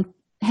from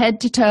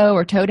head to toe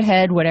or toe to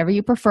head, whatever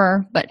you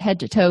prefer, but head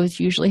to toe is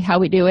usually how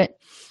we do it.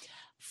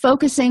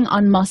 Focusing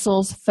on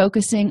muscles,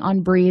 focusing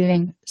on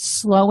breathing,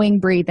 slowing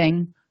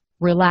breathing,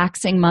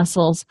 relaxing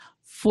muscles,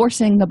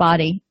 forcing the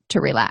body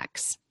to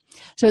relax.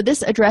 So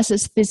this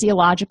addresses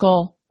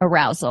physiological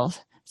arousal.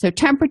 So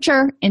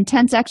temperature,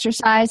 intense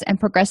exercise, and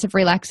progressive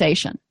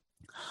relaxation.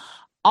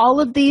 All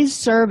of these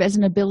serve as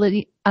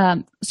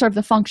serve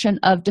the function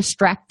of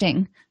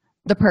distracting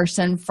the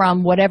person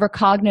from whatever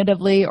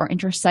cognitively or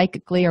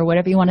interpsychically or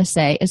whatever you want to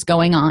say is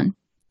going on.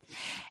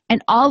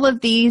 And all of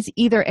these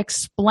either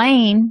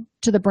explain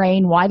to the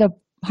brain why the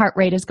heart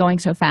rate is going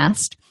so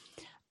fast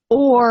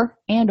or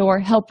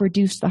help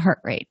reduce the heart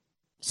rate.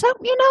 So,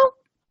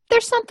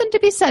 there's something to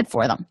be said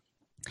for them.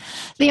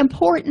 The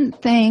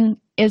important thing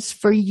is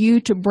for you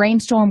to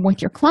brainstorm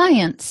with your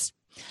clients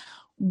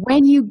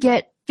when you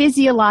get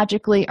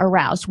physiologically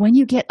aroused, when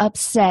you get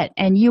upset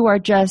and you are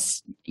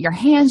just, your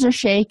hands are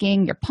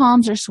shaking, your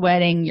palms are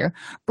sweating, you're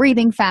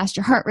breathing fast,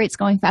 your heart rate's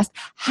going fast.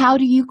 How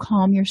do you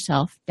calm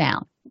yourself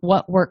down?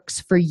 What works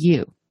for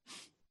you?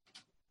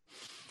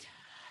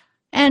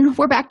 And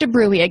we're back to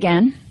Brewy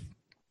again.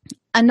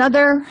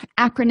 Another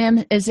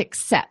acronym is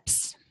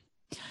ACCEPTS.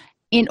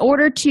 In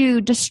order to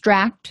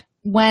distract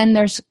when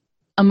there's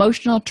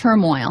emotional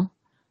turmoil,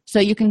 so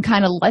you can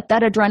kind of let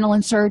that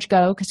adrenaline surge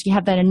go because you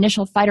have that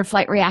initial fight or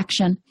flight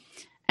reaction,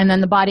 and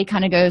then the body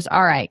kind of goes,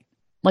 all right,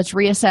 let's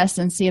reassess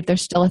and see if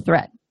there's still a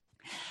threat.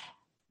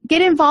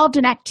 Get involved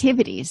in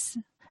activities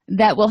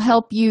that will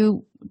help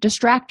you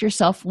distract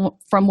yourself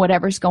from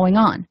whatever's going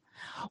on.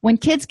 When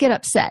kids get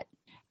upset,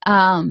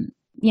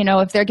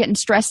 if they're getting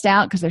stressed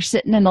out because they're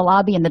sitting in the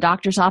lobby in the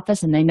doctor's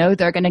office and they know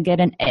they're going to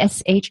get an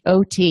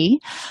SHOT,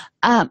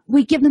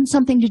 we give them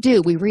something to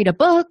do. We read a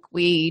book,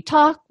 we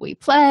talk, we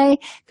play,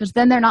 because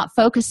then they're not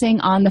focusing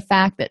on the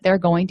fact that they're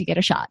going to get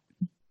a shot.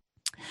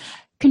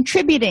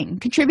 Contributing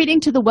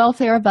to the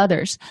welfare of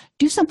others.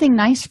 Do something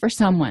nice for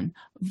someone.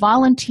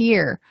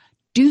 Volunteer.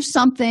 Do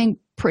something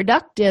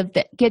productive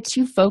that gets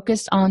you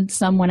focused on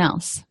someone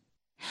else.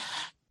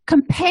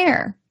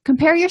 Compare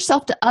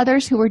yourself to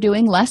others who are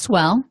doing less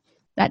well.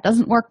 That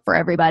doesn't work for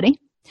everybody.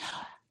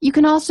 You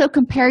can also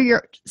compare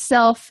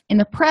yourself in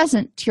the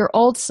present to your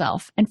old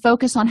self and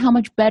focus on how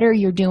much better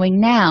you're doing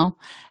now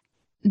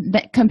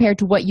compared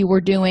to what you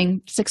were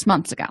doing 6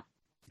 months ago.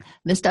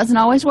 This doesn't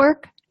always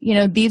work.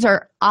 These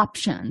are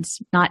options.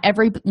 Not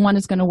every one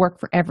is going to work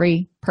for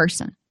every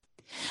person.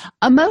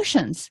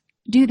 Emotions.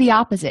 Do the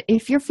opposite.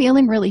 If you're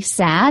feeling really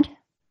sad,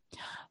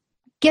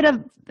 get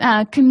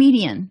a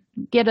comedian.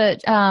 Go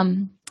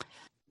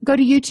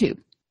to YouTube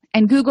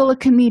and Google a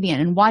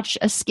comedian and watch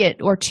a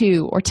skit or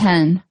 2 or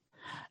 10.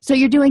 So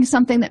you're doing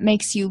something that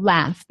makes you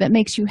laugh, that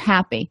makes you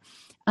happy.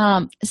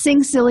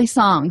 Sing silly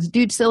songs,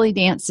 do silly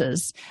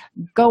dances,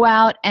 go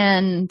out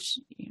and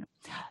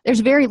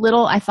there's very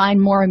little I find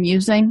more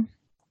amusing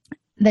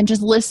than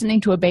just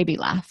listening to a baby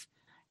laugh.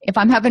 If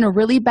I'm having a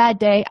really bad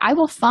day, I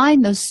will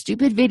find those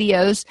stupid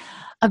videos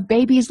of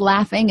babies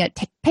laughing at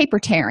paper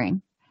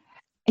tearing.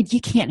 And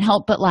you can't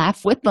help but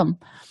laugh with them.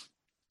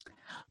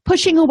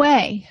 Pushing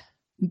away.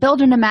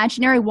 Build an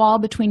imaginary wall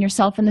between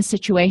yourself and the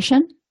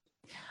situation.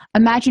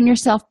 Imagine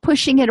yourself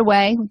pushing it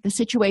away, the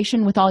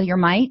situation, with all your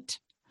might.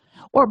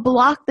 Or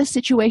block the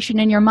situation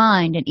in your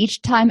mind, and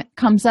each time it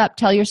comes up,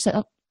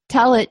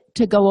 tell it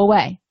to go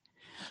away.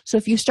 So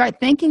if you start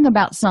thinking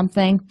about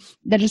something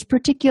that is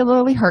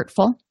particularly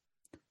hurtful,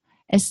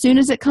 as soon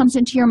as it comes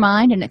into your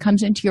mind and it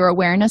comes into your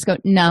awareness, go,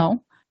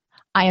 no,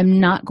 I am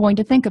not going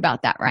to think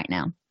about that right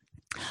now.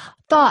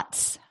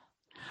 Thoughts.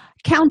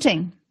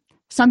 Counting.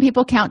 Some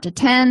people count to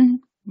 10,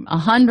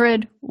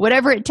 100,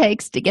 whatever it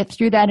takes to get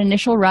through that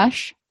initial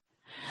rush.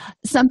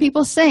 Some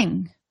people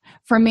sing.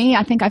 For me,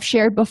 I think I've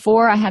shared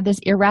before, I have this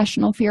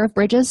irrational fear of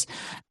bridges.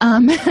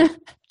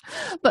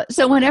 But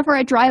so whenever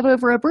I drive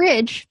over a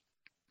bridge,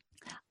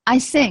 I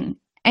sing.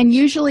 And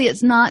usually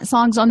it's not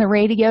songs on the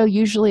radio.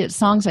 Usually it's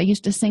songs I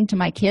used to sing to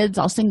my kids.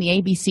 I'll sing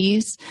the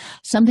ABCs,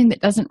 something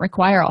that doesn't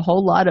require a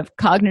whole lot of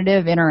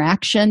cognitive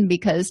interaction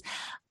because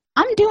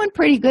I'm doing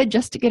pretty good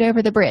just to get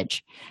over the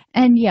bridge.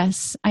 And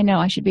yes, I know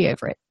I should be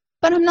over it,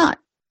 but I'm not.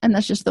 And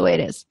that's just the way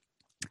it is.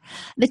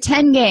 The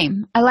 10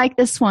 game. I like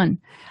this one.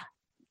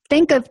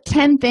 Think of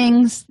 10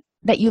 things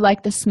that you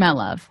like the smell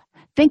of.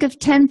 Think of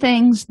 10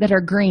 things that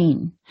are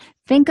green.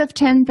 Think of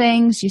 10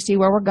 things, you see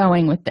where we're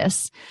going with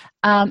this.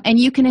 And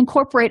you can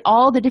incorporate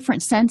all the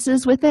different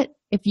senses with it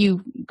if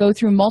you go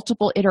through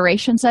multiple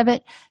iterations of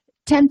it.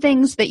 10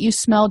 things that you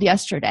smelled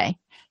yesterday.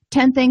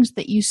 10 things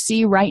that you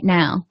see right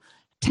now.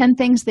 10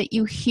 things that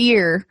you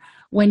hear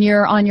when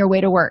you're on your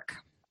way to work.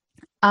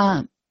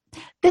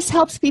 This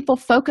helps people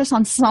focus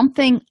on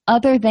something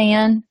other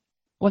than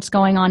what's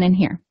going on in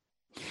here.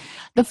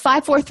 The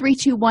 5, 4, 3,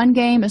 2, 1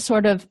 game is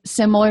sort of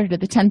similar to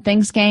the 10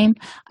 things game.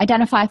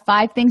 Identify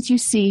 5 things you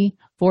see,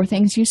 4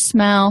 things you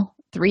smell,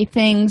 3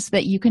 things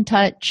that you can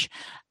touch,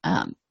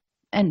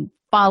 and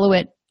follow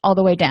it all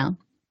the way down.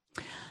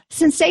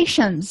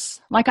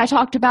 Sensations, like I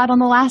talked about on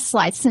the last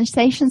slide,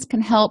 sensations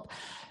can help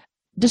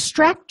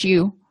distract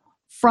you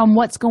from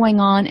what's going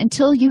on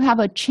until you have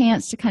a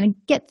chance to kind of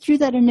get through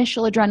that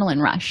initial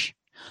adrenaline rush.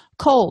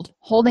 Cold,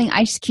 holding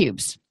ice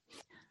cubes.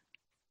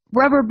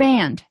 Rubber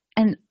band,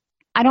 and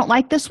I don't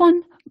like this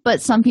one,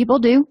 but some people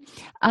do.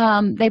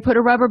 They put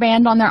a rubber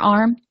band on their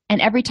arm,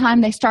 and every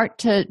time they start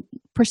to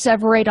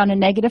perseverate on a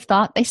negative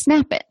thought, they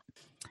snap it.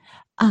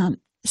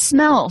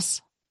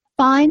 Smells.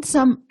 Find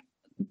some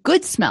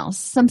good smells,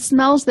 some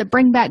smells that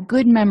bring back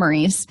good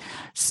memories,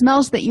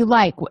 smells that you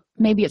like.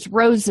 Maybe it's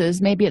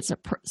roses, maybe it's a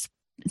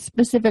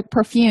specific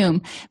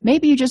perfume.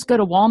 Maybe you just go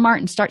to Walmart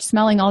and start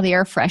smelling all the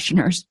air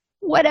fresheners.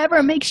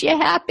 Whatever makes you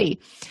happy.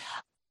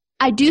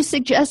 I do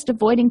suggest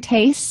avoiding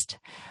taste,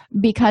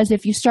 because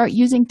if you start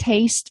using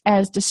taste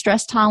as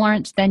distress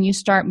tolerance, then you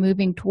start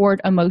moving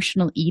toward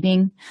emotional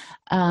eating.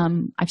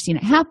 I've seen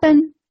it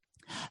happen.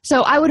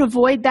 So I would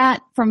avoid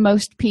that for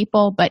most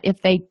people, but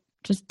if they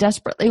just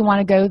desperately want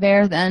to go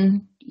there,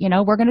 then,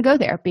 we're going to go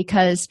there,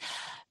 because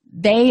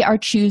they are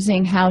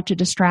choosing how to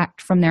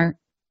distract from their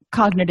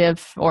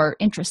cognitive or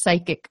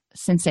intrapsychic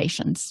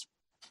sensations.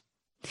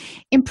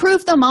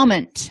 Improve the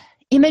moment.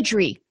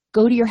 Imagery.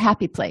 Go to your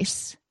happy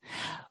place.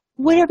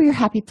 Whatever your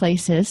happy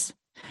place is.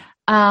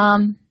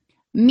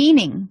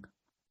 Meaning.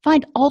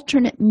 Find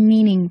alternate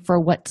meaning for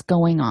what's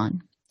going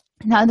on.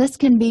 Now, this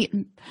can be,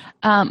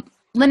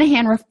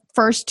 Linehan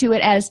refers to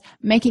it as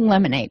making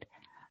lemonade.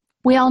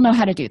 We all know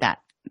how to do that.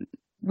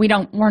 We're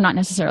not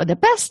necessarily the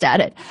best at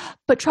it,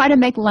 but try to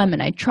make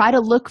lemonade. Try to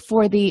look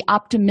for the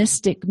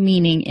optimistic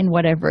meaning in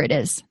whatever it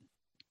is.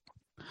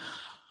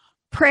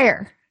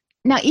 Prayer.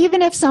 Now,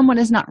 even if someone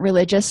is not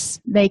religious,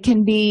 they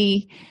can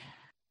be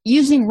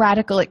using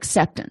radical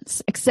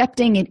acceptance,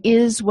 accepting it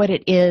is what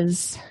it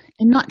is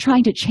and not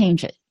trying to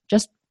change it,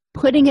 just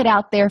putting it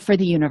out there for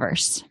the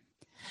universe.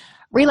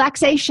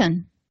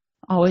 Relaxation.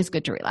 Always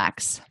good to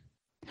relax.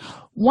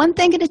 One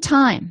thing at a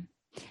time.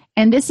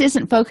 And this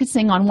isn't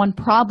focusing on one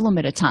problem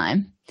at a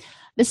time.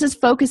 This is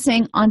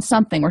focusing on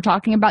something. We're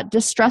talking about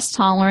distress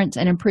tolerance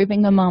and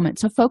improving the moment.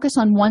 So focus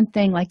on one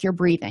thing, like your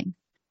breathing.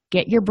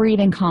 Get your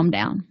breathing calmed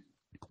down.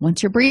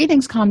 Once your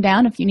breathing's calmed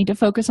down, if you need to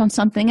focus on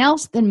something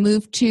else, then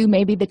move to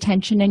maybe the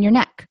tension in your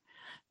neck.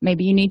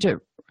 Maybe you need to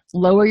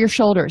lower your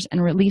shoulders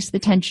and release the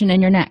tension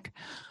in your neck.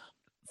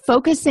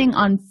 Focusing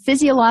on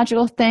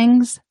physiological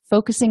things,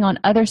 focusing on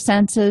other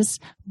senses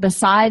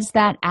besides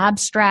that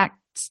abstract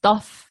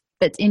stuff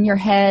that's in your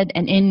head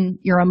and in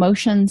your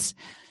emotions,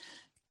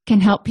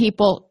 can help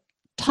people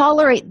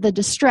tolerate the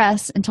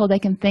distress until they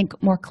can think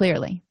more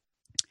clearly.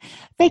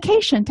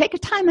 Vacation, take a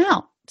time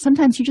out.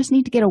 Sometimes you just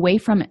need to get away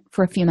from it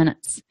for a few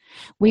minutes.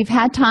 We've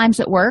had times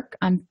at work,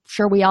 I'm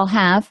sure we all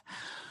have,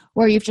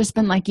 where you've just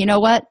been like, you know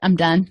what, I'm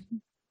done.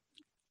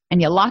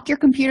 And you lock your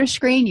computer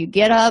screen, you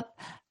get up,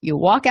 you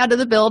walk out of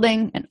the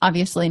building, and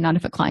obviously not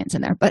if a client's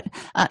in there, but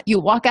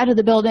you walk out of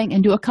the building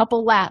and do a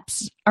couple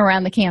laps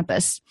around the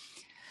campus.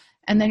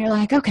 And then you're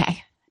like,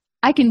 okay,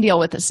 I can deal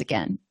with this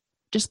again.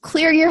 Just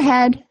clear your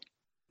head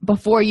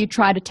before you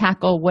try to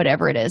tackle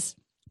whatever it is.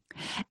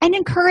 And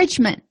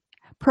encouragement,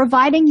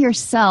 providing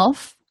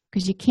yourself,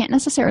 because you can't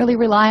necessarily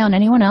rely on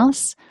anyone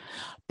else,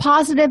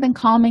 positive and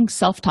calming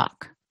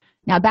self-talk.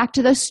 Now back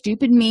to those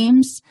stupid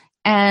memes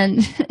and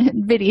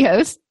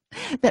videos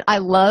that I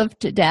love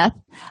to death.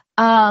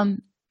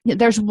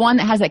 There's one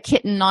that has a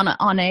kitten on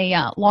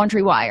a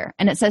laundry wire,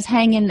 and it says,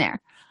 hang in there.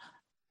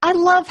 I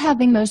love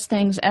having those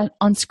things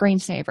on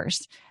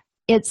screensavers.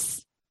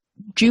 It's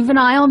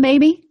juvenile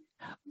maybe,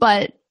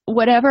 but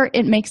whatever,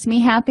 it makes me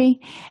happy,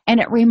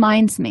 and it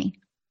reminds me.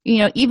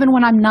 Even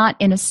when I'm not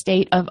in a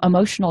state of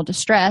emotional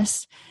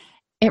distress,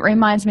 it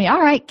reminds me,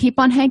 all right, keep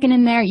on hanging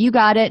in there, you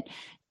got it.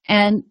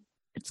 And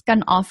it's got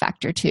an awe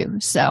factor too.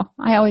 So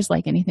I always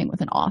like anything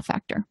with an awe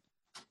factor.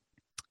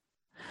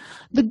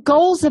 The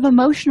goals of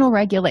emotional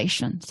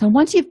regulation. So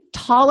once you've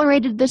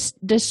tolerated this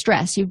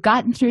distress, you've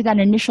gotten through that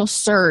initial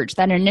surge,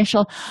 that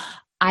initial,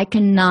 I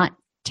cannot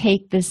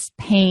take this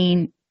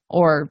pain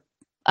or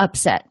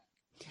upset.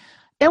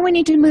 Then we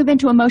need to move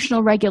into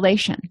emotional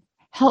regulation.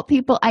 Help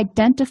people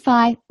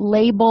identify,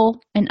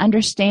 label, and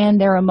understand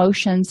their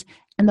emotions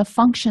and the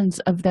functions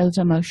of those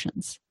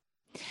emotions.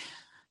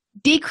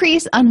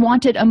 Decrease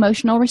unwanted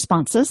emotional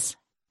responses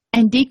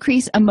and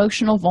decrease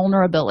emotional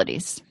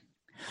vulnerabilities.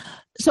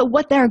 So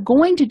what they're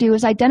going to do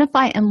is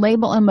identify and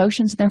label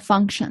emotions and their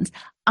functions.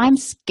 I'm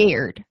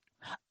scared.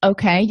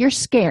 Okay, you're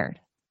scared.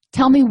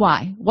 Tell me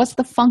why. What's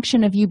the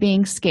function of you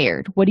being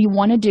scared? What do you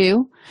want to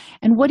do?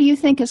 And what do you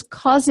think is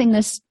causing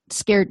this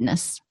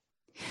scaredness?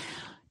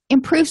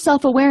 Improve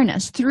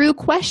self-awareness. Through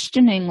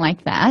questioning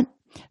like that,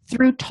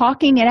 through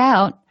talking it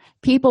out,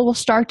 people will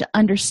start to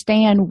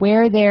understand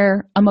where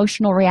their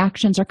emotional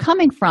reactions are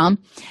coming from,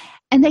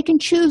 and they can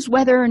choose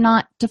whether or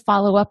not to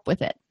follow up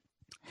with it.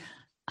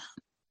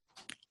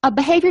 A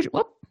behavior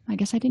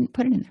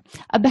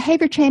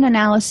chain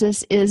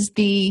analysis is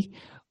the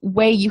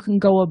way you can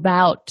go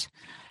about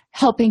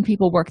helping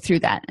people work through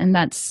that, and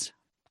that's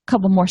a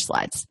couple more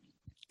slides.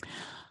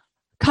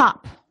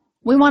 COP.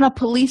 We want to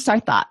police our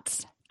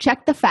thoughts.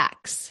 Check the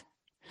facts.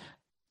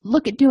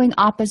 Look at doing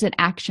opposite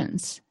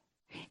actions.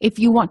 If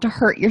you want to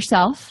hurt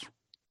yourself,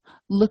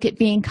 look at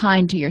being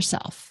kind to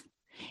yourself.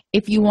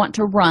 If you want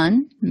to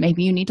run,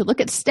 maybe you need to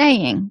look at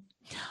staying.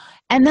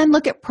 And then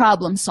look at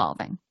problem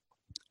solving.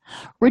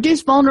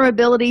 Reduce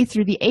vulnerability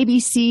through the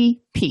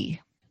ABCP.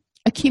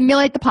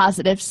 Accumulate the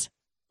positives.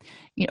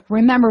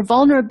 Remember,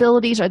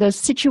 vulnerabilities are those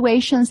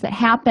situations that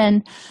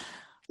happen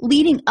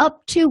leading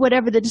up to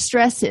whatever the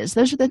distress is.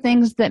 Those are the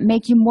things that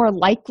make you more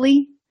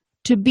likely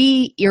to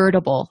be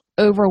irritable,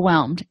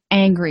 overwhelmed,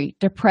 angry,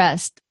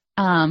 depressed,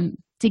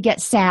 to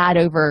get sad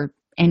over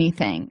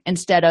anything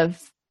instead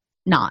of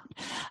not.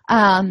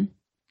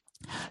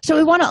 So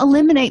we want to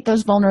eliminate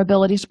those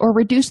vulnerabilities or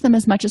reduce them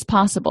as much as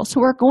possible.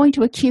 So we're going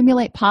to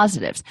accumulate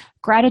positives,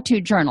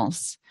 gratitude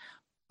journals,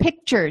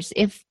 pictures.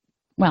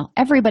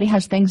 Everybody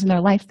has things in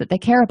their life that they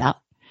care about.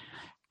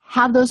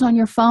 Have those on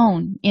your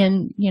phone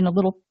in,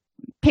 little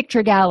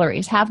picture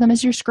galleries. Have them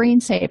as your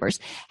screensavers.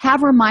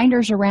 Have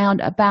reminders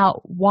around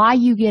about why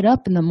you get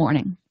up in the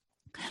morning.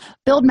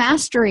 Build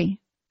mastery.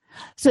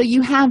 So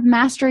you have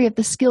mastery of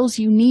the skills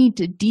you need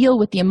to deal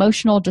with the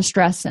emotional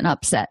distress and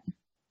upset.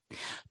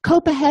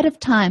 Cope ahead of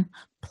time.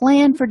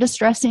 Plan for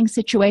distressing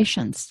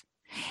situations.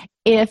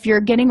 If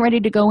you're getting ready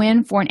to go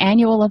in for an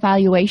annual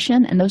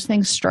evaluation and those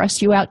things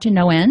stress you out to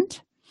no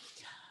end,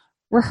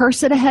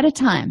 rehearse it ahead of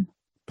time.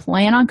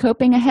 Plan on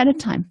coping ahead of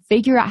time.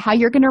 Figure out how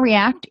you're going to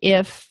react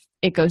if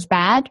it goes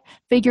bad.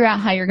 Figure out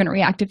how you're going to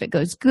react if it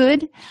goes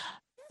good.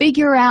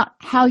 Figure out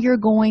how you're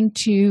going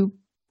to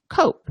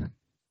cope.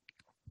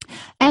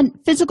 And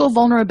physical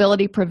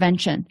vulnerability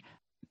prevention.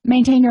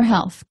 Maintain your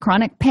health.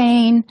 Chronic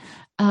pain,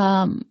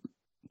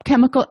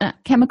 chemical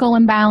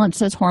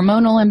imbalances,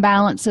 hormonal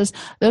imbalances,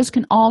 those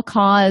can all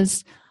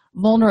cause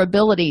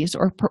vulnerabilities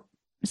or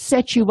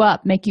set you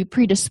up, make you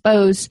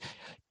predisposed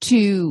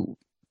to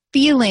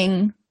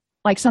feeling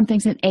like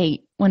something's an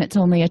 8 when it's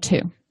only a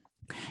 2.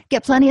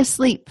 Get plenty of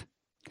sleep.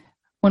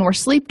 When we're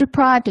sleep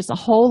deprived, it's a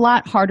whole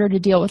lot harder to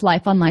deal with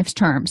life on life's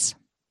terms.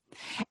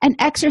 And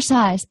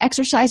exercise.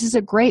 Exercise is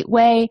a great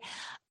way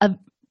of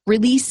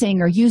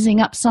releasing or using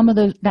up some of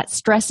that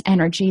stress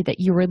energy that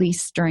you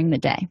release during the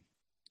day.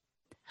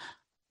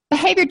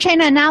 Behavior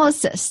chain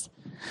analysis.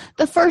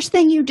 The first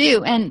thing you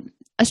do, and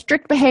a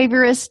strict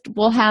behaviorist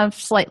will have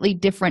slightly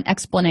different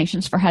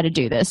explanations for how to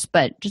do this,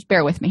 but just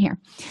bear with me here.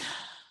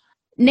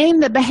 Name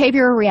the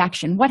behavior or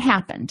reaction. What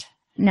happened?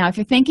 Now, if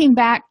you're thinking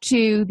back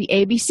to the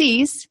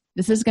ABCs,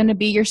 this is going to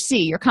be your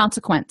C, your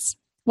consequence.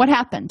 What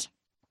happened?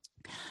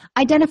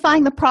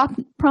 Identifying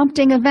the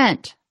prompting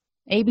event.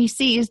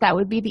 ABCs, that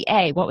would be the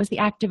A. What was the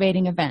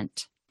activating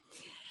event?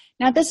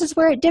 Now, this is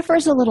where it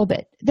differs a little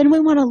bit. Then we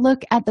want to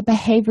look at the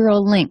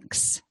behavioral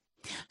links.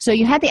 So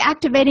you had the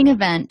activating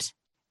event,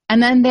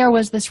 and then there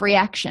was this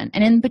reaction.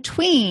 And in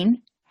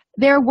between,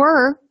 there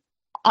were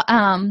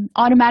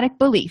automatic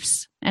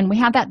beliefs, and we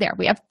have that there.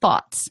 We have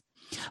thoughts.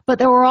 But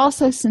there were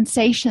also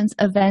sensations,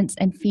 events,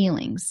 and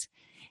feelings.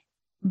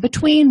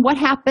 Between what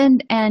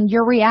happened and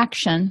your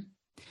reaction,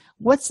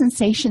 what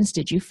sensations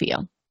did you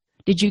feel?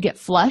 Did you get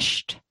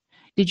flushed?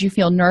 Did you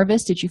feel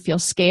nervous? Did you feel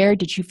scared?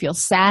 Did you feel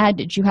sad?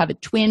 Did you have a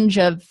twinge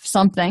of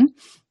something?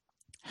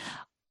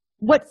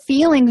 What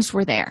feelings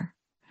were there?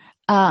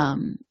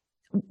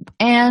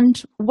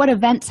 And what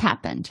events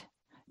happened?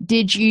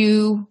 Did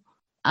you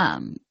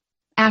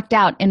act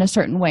out in a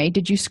certain way?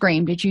 Did you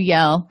scream? Did you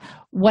yell?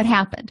 What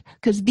happened?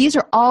 Because these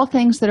are all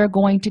things that are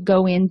going to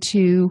go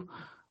into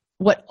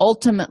what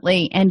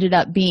ultimately ended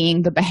up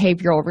being the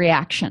behavioral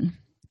reaction.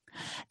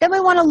 Then we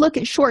want to look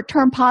at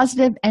short-term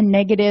positive and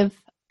negative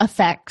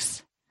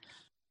effects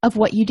of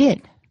what you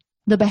did,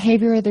 the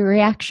behavior or the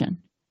reaction.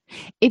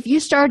 If you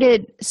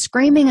started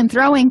screaming and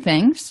throwing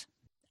things,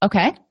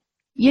 okay,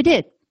 you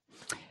did.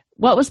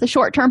 What was the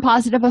short-term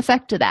positive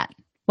effect to that?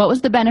 What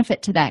was the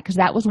benefit to that? Because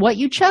that was what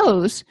you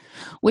chose,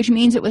 which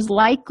means it was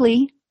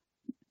likely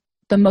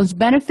the most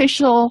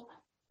beneficial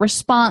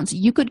response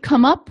you could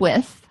come up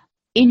with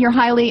in your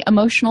highly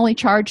emotionally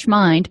charged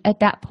mind at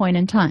that point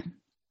in time.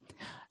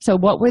 So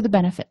what were the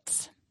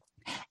benefits?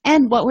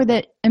 And what were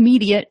the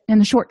immediate and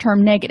the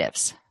short-term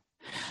negatives?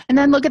 And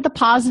then look at the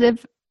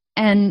positive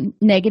and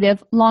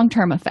negative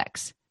long-term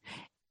effects.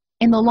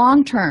 In the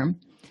long term,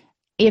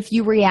 if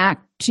you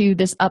react to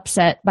this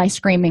upset by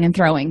screaming and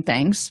throwing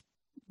things,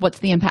 what's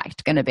the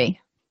impact going to be?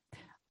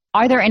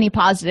 Are there any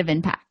positive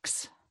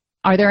impacts?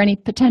 Are there any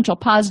potential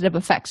positive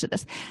effects of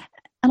this?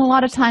 And a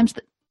lot of times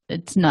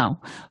it's no.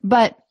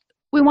 But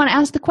we want to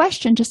ask the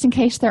question just in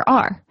case there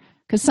are,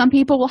 because some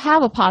people will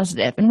have a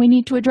positive and we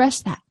need to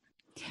address that.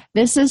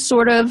 This is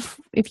sort of,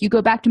 if you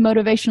go back to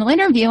motivational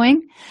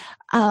interviewing,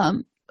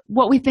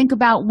 what we think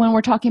about when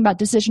we're talking about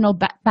decisional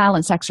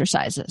balance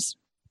exercises.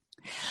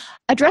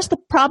 Address the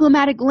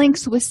problematic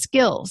links with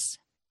skills.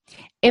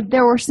 If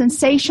there were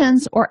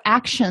sensations or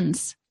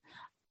actions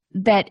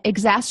that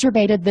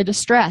exacerbated the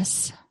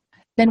distress,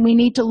 then we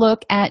need to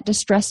look at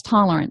distress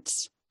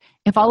tolerance.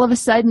 If all of a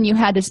sudden you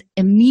had this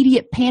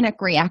immediate panic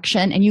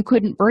reaction and you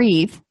couldn't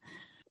breathe,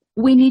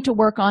 we need to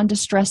work on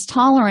distress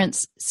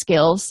tolerance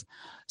skills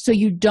so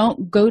you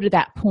don't go to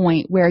that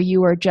point where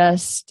you are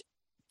just,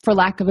 for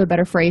lack of a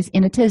better phrase,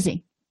 in a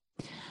tizzy.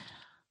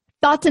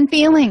 Thoughts and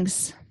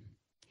feelings.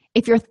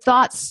 If your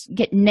thoughts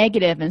get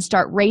negative and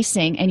start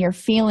racing and your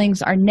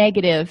feelings are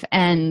negative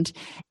and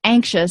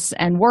anxious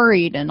and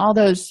worried and all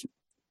those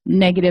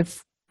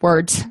negative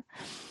words,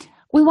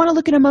 we want to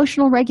look at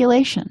emotional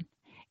regulation.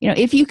 You know,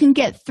 if you can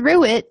get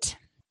through it,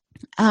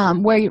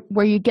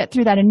 where you get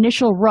through that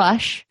initial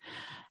rush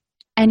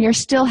and you're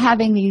still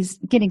having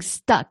getting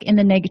stuck in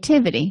the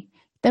negativity,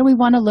 then we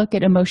want to look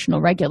at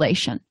emotional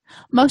regulation.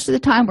 Most of the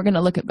time, we're going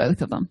to look at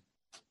both of them.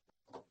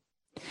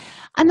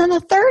 And then the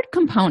third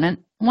component,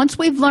 once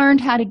we've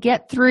learned how to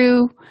get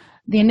through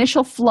the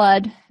initial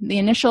flood, the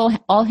initial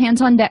all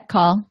hands on deck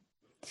call,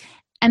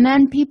 and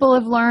then people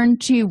have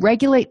learned to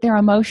regulate their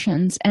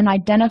emotions and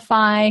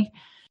identify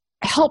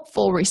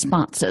helpful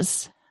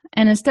responses.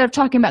 And instead of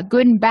talking about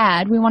good and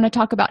bad, we want to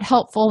talk about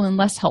helpful and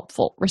less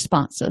helpful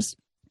responses.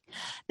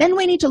 Then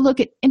we need to look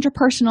at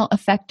interpersonal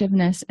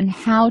effectiveness and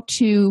how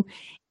to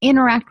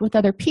interact with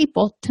other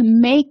people to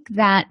make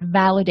that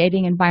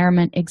validating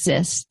environment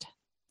exist.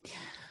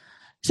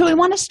 So we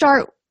want to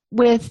start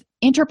with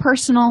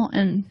interpersonal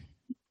and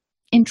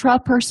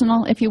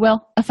intrapersonal, if you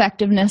will,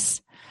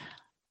 effectiveness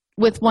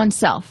with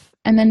oneself,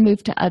 and then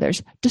move to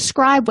others.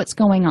 Describe what's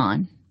going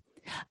on.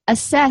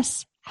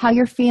 Assess how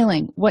you're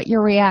feeling, what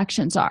your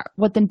reactions are,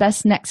 what the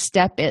best next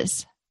step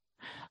is.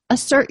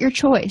 Assert your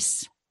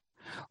choice.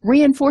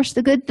 Reinforce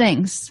the good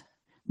things.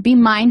 Be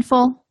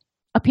mindful,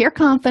 appear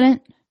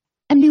confident,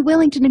 and be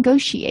willing to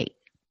negotiate.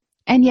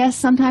 And yes,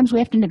 sometimes we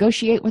have to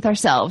negotiate with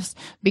ourselves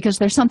because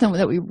there's something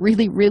that we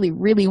really, really,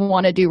 really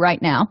want to do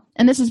right now.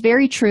 And this is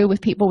very true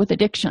with people with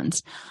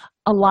addictions.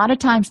 A lot of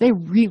times they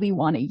really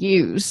want to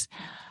use.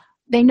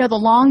 They know the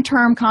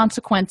long-term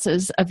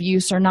consequences of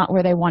use are not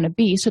where they want to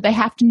be. So they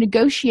have to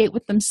negotiate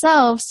with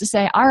themselves to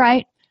say, all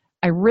right,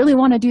 I really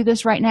want to do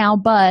this right now,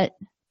 but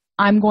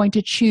I'm going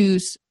to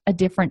choose a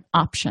different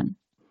option.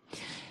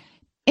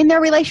 In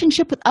their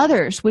relationship with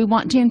others, we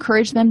want to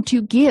encourage them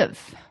to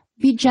give,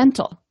 be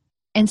gentle,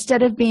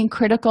 instead of being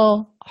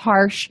critical,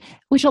 harsh,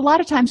 which a lot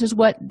of times is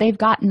what they've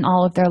gotten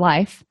all of their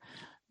life.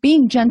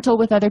 Being gentle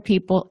with other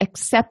people,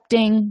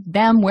 accepting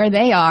them where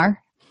they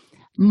are,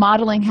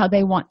 modeling how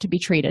they want to be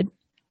treated.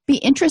 Be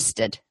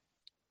interested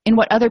in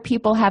what other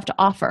people have to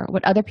offer,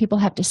 what other people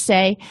have to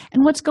say,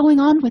 and what's going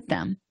on with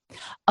them.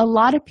 A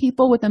lot of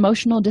people with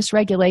emotional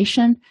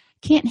dysregulation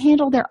can't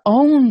handle their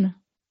own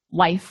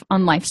life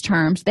on life's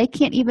terms. They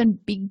can't even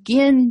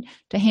begin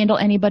to handle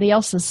anybody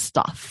else's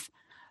stuff.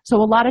 So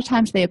a lot of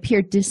times they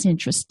appear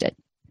disinterested.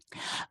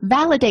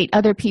 Validate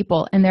other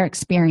people and their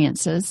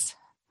experiences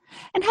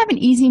and have an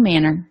easy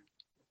manner.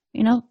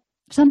 You know,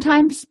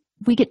 sometimes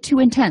we get too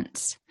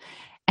intense.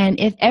 And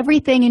if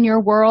everything in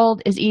your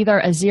world is either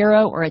a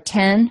 0 or a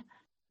 10,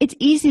 it's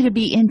easy to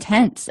be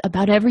intense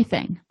about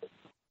everything.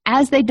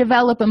 As they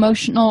develop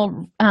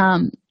emotional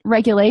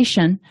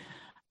regulation,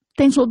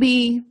 things will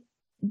be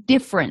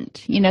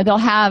different. You know, they'll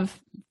have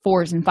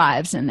 4s and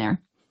 5s in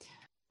there.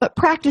 But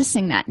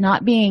practicing that,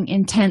 not being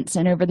intense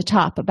and over the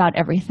top about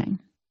everything.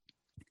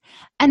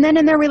 And then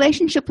in their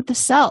relationship with the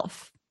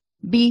self,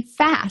 be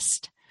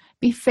fast,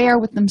 be fair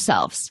with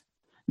themselves.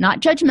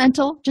 Not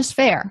judgmental, just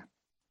fair.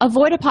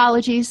 Avoid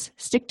apologies,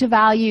 stick to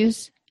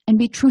values, and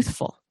be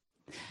truthful.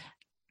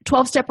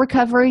 12-step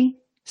recovery,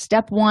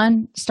 step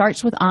 1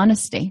 starts with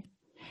honesty.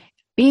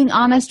 Being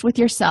honest with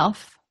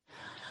yourself.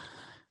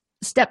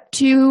 Step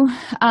 2,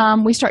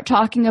 we start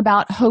talking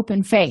about hope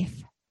and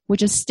faith,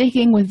 which is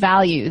sticking with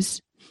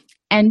values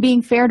and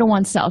being fair to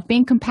oneself.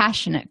 Being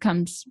compassionate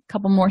comes a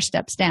couple more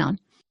steps down.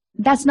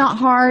 That's not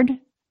hard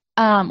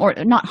or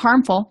not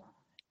harmful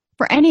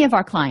for any of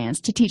our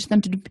clients to teach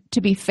them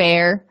to be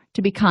fair,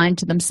 to be kind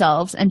to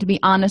themselves, and to be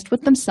honest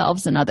with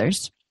themselves and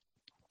others.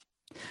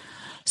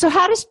 So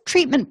how does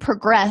treatment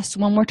progress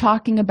when we're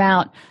talking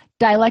about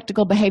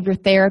dialectical behavior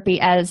therapy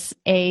as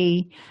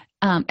a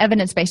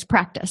evidence-based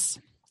practice?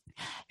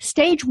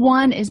 Stage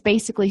 1 is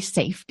basically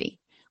safety.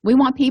 We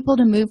want people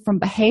to move from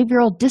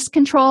behavioral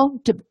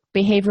discontrol to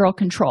behavioral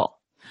control.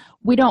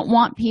 We don't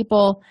want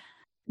people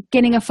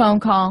getting a phone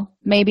call,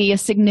 maybe a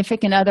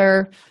significant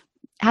other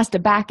has to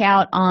back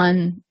out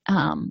on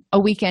a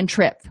weekend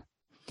trip,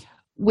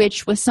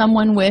 which with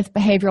someone with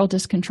behavioral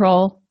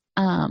discontrol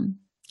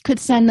could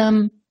send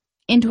them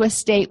into a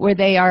state where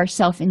they are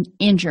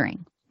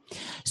self-injuring.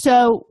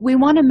 So we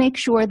want to make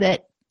sure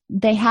that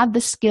they have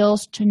the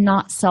skills to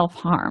not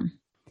self-harm.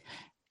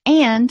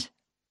 And,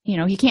 you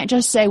know, you can't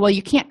just say, well,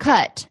 you can't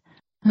cut.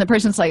 And the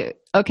person's like,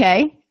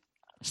 okay,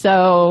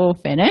 so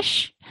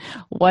finish.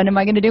 What am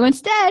I going to do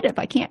instead if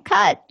I can't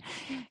cut?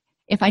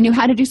 If I knew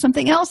how to do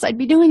something else, I'd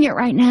be doing it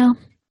right now.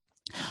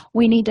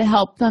 We need to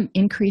help them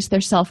increase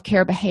their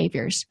self-care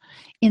behaviors.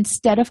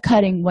 Instead of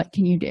cutting, what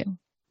can you do?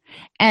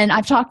 And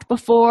I've talked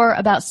before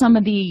about some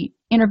of the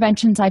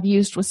interventions I've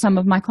used with some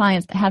of my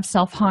clients that have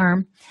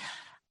self-harm.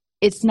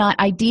 It's not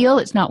ideal.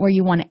 It's not where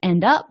you want to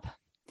end up.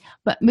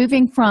 But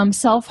moving from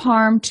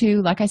self-harm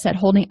to, like I said,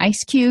 holding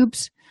ice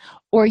cubes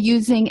or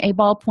using a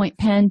ballpoint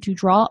pen to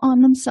draw on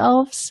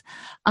themselves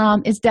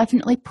is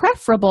definitely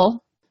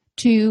preferable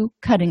to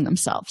cutting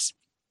themselves.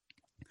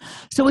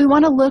 So we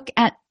want to look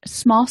at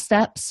small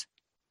steps,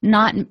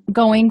 not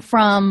going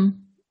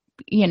from,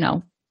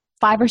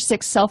 5 or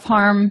 6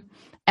 self-harm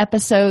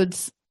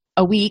episodes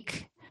a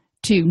week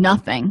to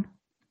nothing.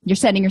 You're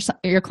setting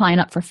your client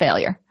up for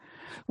failure.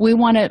 We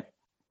want to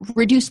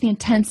reduce the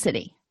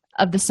intensity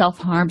of the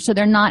self-harm so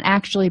they're not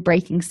actually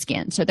breaking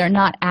skin, so they're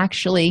not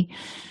actually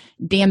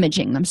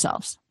damaging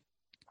themselves.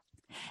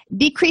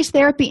 Decrease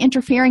therapy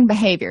interfering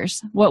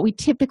behaviors, what we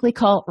typically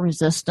call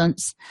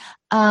resistance.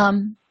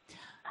 And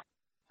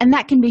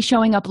that can be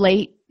showing up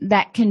late.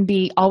 That can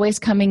be always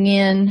coming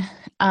in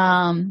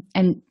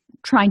and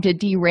trying to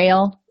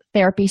derail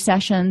therapy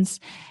sessions.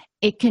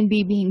 It can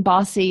be being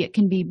bossy. It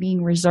can be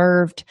being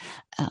reserved.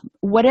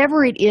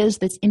 Whatever it is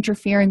that's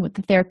interfering with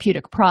the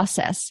therapeutic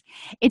process,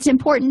 it's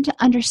important to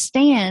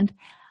understand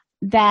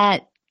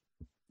that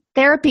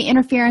therapy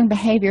interfering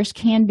behaviors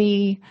can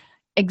be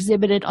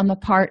exhibited on the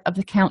part of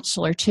the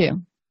counselor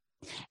too.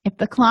 If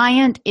the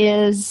client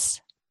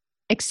is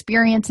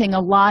experiencing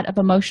a lot of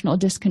emotional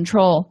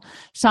discontrol,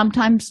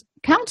 sometimes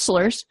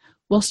counselors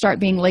will start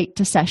being late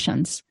to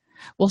sessions.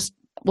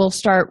 We'll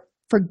start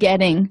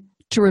forgetting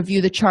to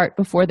review the chart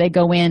before they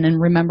go in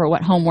and remember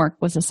what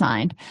homework was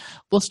assigned.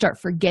 We'll start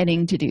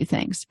forgetting to do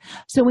things.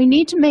 So we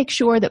need to make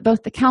sure that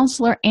both the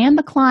counselor and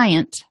the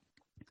client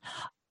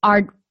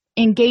are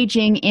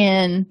engaging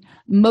in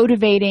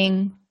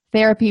motivating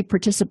therapy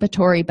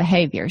participatory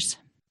behaviors.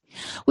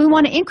 We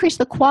want to increase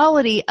the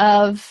quality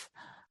of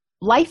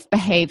life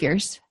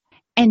behaviors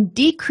and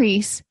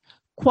decrease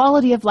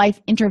quality of life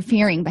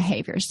interfering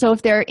behaviors. So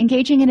if they're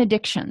engaging in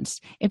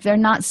addictions, if they're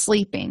not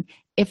sleeping,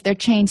 if they're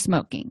chain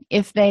smoking,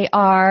 if they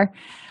are,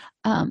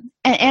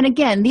 and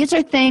again, these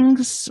are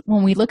things,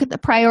 when we look at the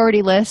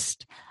priority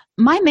list,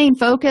 my main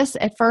focus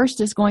at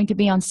first is going to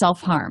be on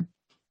self-harm.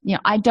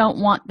 I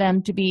don't want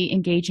them to be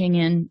engaging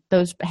in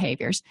those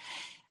behaviors.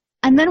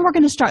 And then we're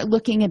going to start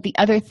looking at the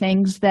other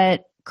things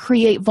that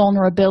create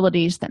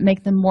vulnerabilities that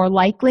make them more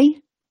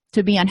likely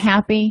to be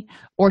unhappy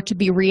or to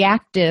be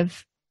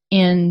reactive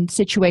in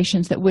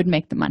situations that would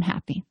make them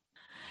unhappy.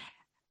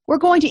 We're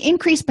going to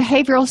increase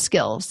behavioral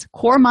skills,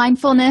 core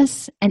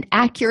mindfulness, and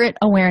accurate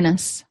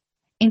awareness,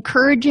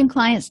 encouraging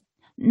clients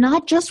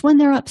not just when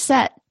they're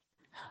upset,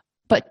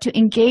 but to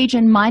engage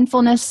in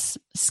mindfulness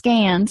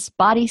scans,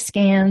 body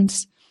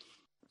scans,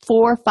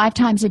 4 or 5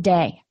 times a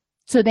day,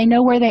 so they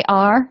know where they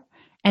are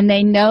and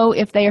they know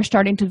if they are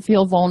starting to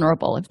feel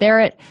vulnerable. If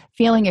they're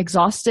feeling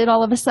exhausted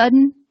all of a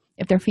sudden,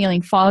 if they're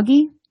feeling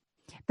foggy,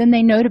 then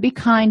they know to be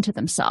kind to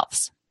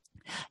themselves.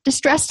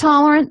 Distress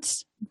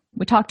tolerance,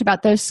 we talked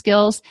about those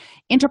skills.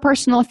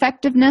 Interpersonal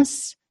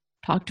effectiveness,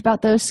 talked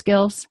about those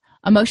skills.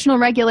 Emotional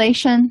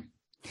regulation,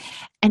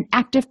 and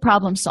active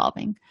problem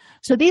solving.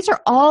 So these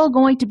are all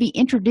going to be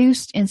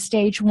introduced in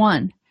stage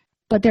 1,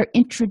 but they're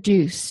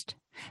introduced.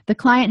 The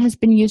client has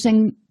been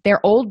using their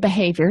old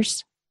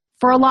behaviors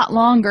for a lot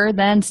longer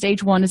than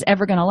stage 1 is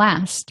ever going to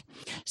last.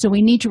 So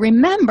we need to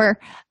remember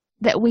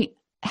that we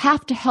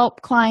have to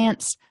help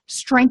clients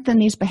strengthen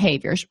these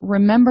behaviors.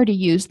 Remember to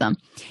use them.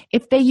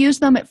 If they use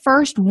them at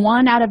first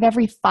 1 out of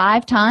every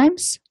 5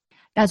 times,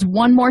 that's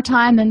 1 more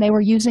time than they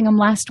were using them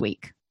last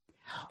week.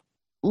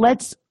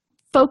 Let's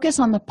focus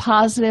on the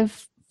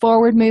positive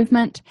forward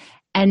movement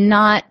and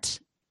not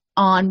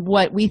on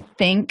what we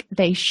think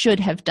they should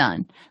have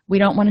done. We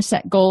don't want to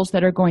set goals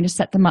that are going to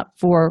set them up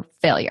for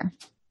failure.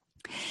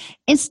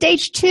 In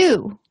stage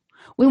 2,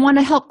 we want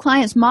to help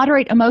clients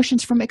moderate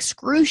emotions from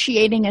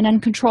excruciating and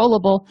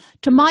uncontrollable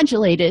to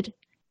modulated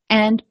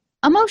and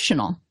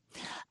emotional.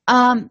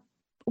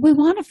 We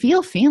want to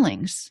feel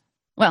feelings.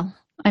 Well,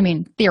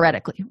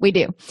 theoretically, we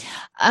do.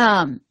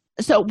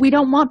 So we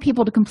don't want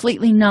people to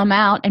completely numb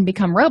out and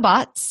become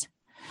robots,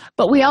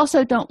 but we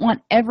also don't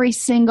want every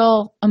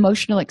single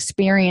emotional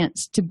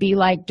experience to be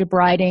like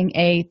debriding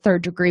a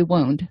 3rd-degree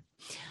wound.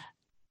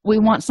 We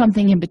want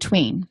something in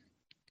between.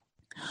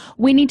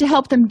 We need to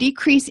help them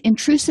decrease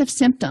intrusive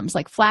symptoms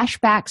like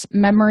flashbacks,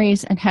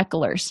 memories, and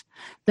hecklers,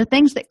 the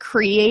things that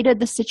created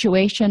the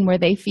situation where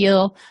they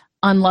feel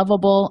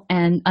unlovable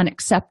and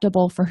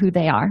unacceptable for who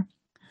they are.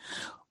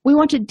 We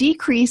want to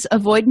decrease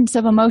avoidance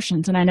of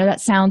emotions, and I know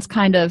that sounds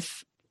kind of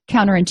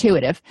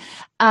counterintuitive,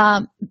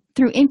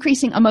 through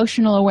increasing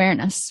emotional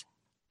awareness.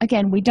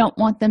 Again, we don't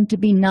want them to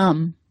be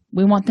numb.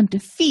 We want them to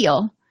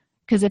feel,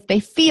 because if they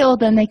feel,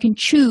 then they can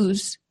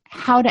choose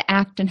how to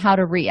act and how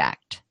to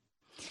react.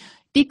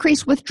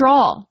 Decrease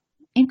withdrawal,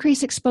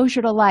 increase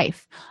exposure to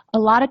life. A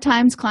lot of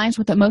times clients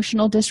with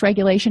emotional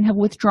dysregulation have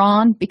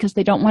withdrawn because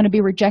they don't want to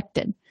be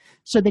rejected.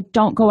 So they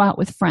don't go out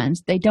with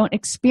friends. They don't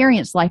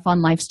experience life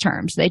on life's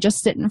terms. They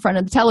just sit in front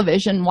of the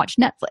television and watch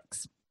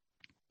Netflix.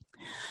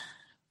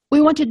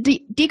 We want to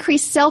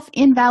decrease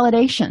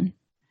self-invalidation.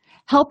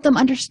 Help them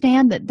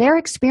understand that their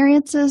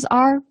experiences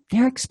are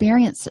their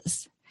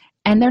experiences,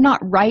 and they're not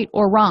right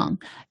or wrong.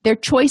 Their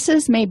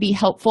choices may be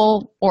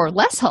helpful or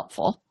less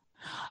helpful,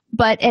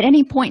 but at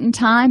any point in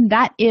time,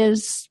 that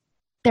is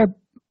their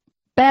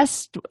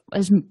best,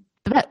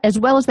 as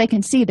well as they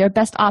can see, their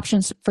best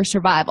options for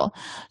survival.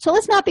 So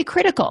let's not be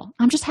critical.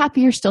 I'm just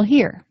happy you're still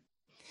here.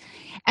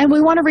 And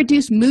we want to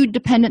reduce mood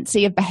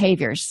dependency of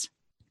behaviors.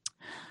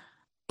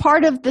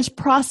 Part of this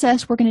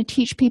process, we're going to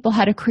teach people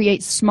how to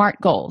create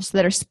SMART goals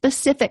that are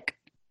specific,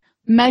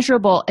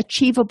 measurable,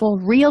 achievable,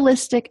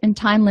 realistic, and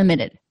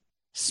time-limited.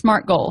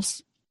 SMART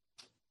goals.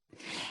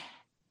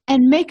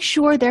 And make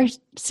sure they're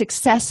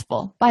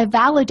successful by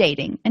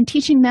validating and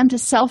teaching them to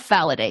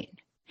self-validate.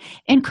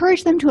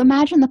 Encourage them to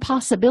imagine the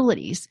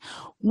possibilities.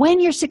 When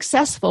you're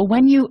successful,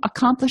 when you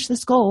accomplish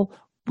this goal,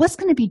 what's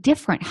going to be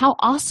different? How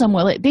awesome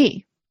will it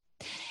be?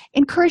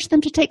 Encourage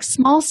them to take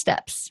small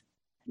steps,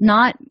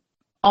 not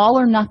all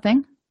or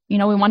nothing. We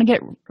want to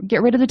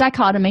get rid of the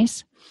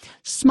dichotomies.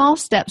 Small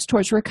steps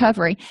towards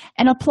recovery,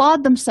 and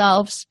applaud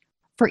themselves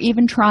for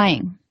even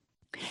trying.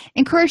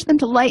 Encourage them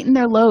to lighten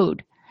their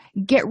load.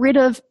 Get rid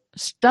of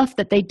stuff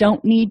that they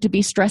don't need to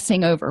be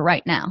stressing over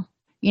right now.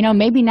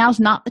 Maybe now's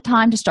not the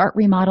time to start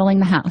remodeling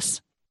the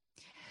house.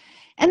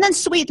 And then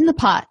sweeten the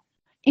pot.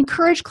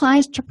 Encourage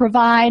clients to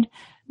provide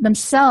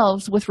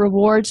themselves with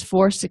rewards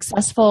for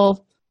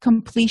successful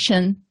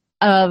completion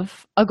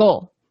of a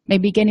goal.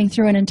 Maybe getting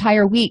through an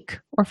entire week,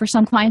 or for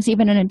some clients,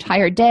 even an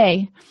entire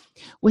day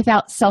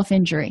without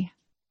self-injury.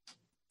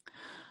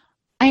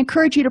 I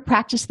encourage you to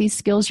practice these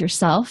skills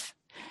yourself,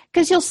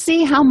 because you'll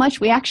see how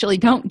much we actually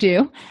don't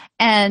do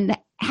and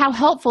how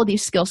helpful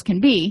these skills can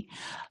be.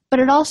 But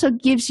it also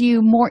gives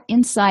you more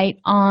insight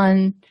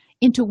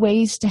into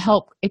ways to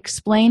help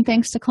explain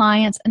things to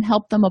clients and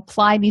help them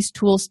apply these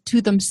tools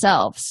to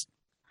themselves.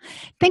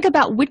 Think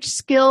about which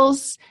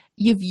skills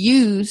you've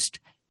used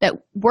that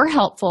were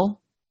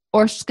helpful,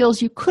 or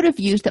skills you could have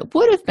used that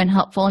would have been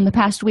helpful in the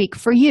past week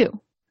for you.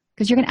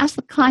 Because you're going to ask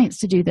the clients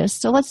to do this,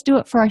 so let's do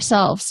it for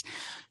ourselves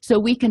so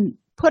we can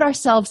put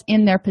ourselves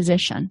in their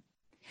position.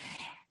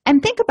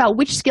 And think about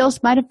which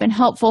skills might have been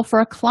helpful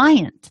for a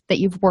client that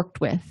you've worked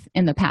with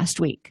in the past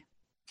week.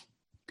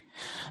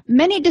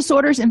 Many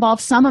disorders involve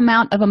some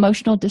amount of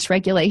emotional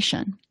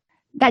dysregulation.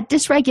 That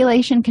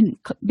dysregulation can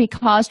be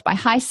caused by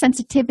high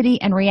sensitivity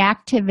and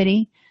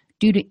reactivity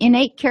due to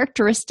innate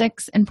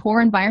characteristics and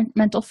poor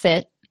environmental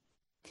fit,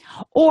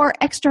 or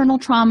external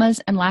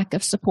traumas and lack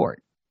of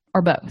support,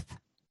 or both.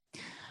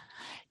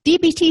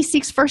 DBT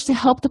seeks first to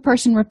help the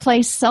person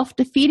replace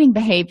self-defeating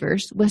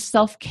behaviors with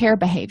self-care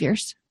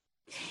behaviors,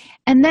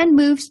 and then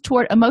moves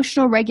toward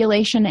emotional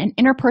regulation and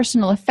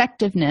interpersonal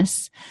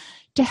effectiveness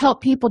to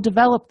help people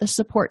develop the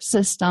support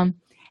system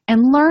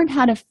and learn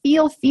how to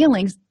feel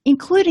feelings,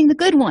 including the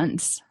good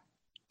ones.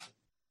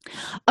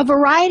 A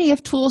variety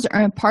of tools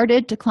are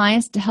imparted to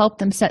clients to help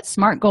them set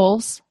SMART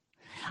goals,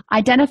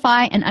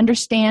 identify and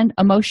understand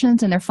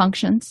emotions and their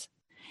functions,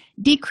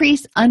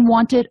 decrease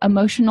unwanted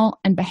emotional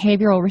and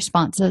behavioral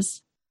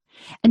responses,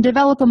 and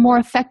develop a more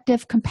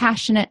effective,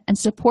 compassionate, and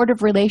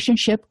supportive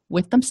relationship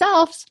with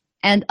themselves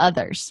and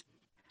others.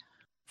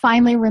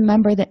 Finally,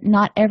 remember that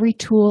not every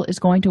tool is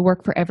going to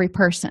work for every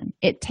person.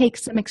 It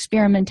takes some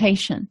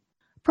experimentation.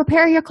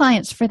 Prepare your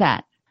clients for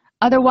that.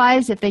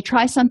 Otherwise, if they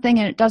try something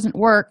and it doesn't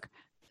work,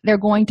 they're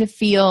going to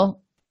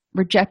feel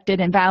rejected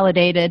and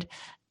validated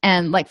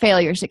and like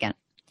failures again.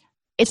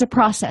 It's a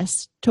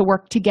process to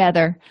work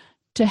together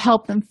to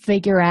help them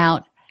figure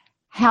out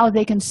how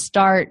they can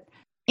start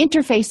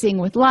interfacing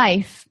with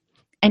life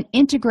and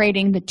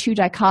integrating the two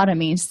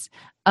dichotomies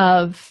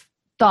of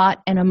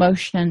thought and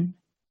emotion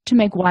to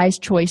make wise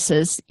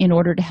choices in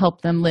order to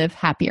help them live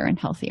happier and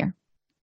healthier.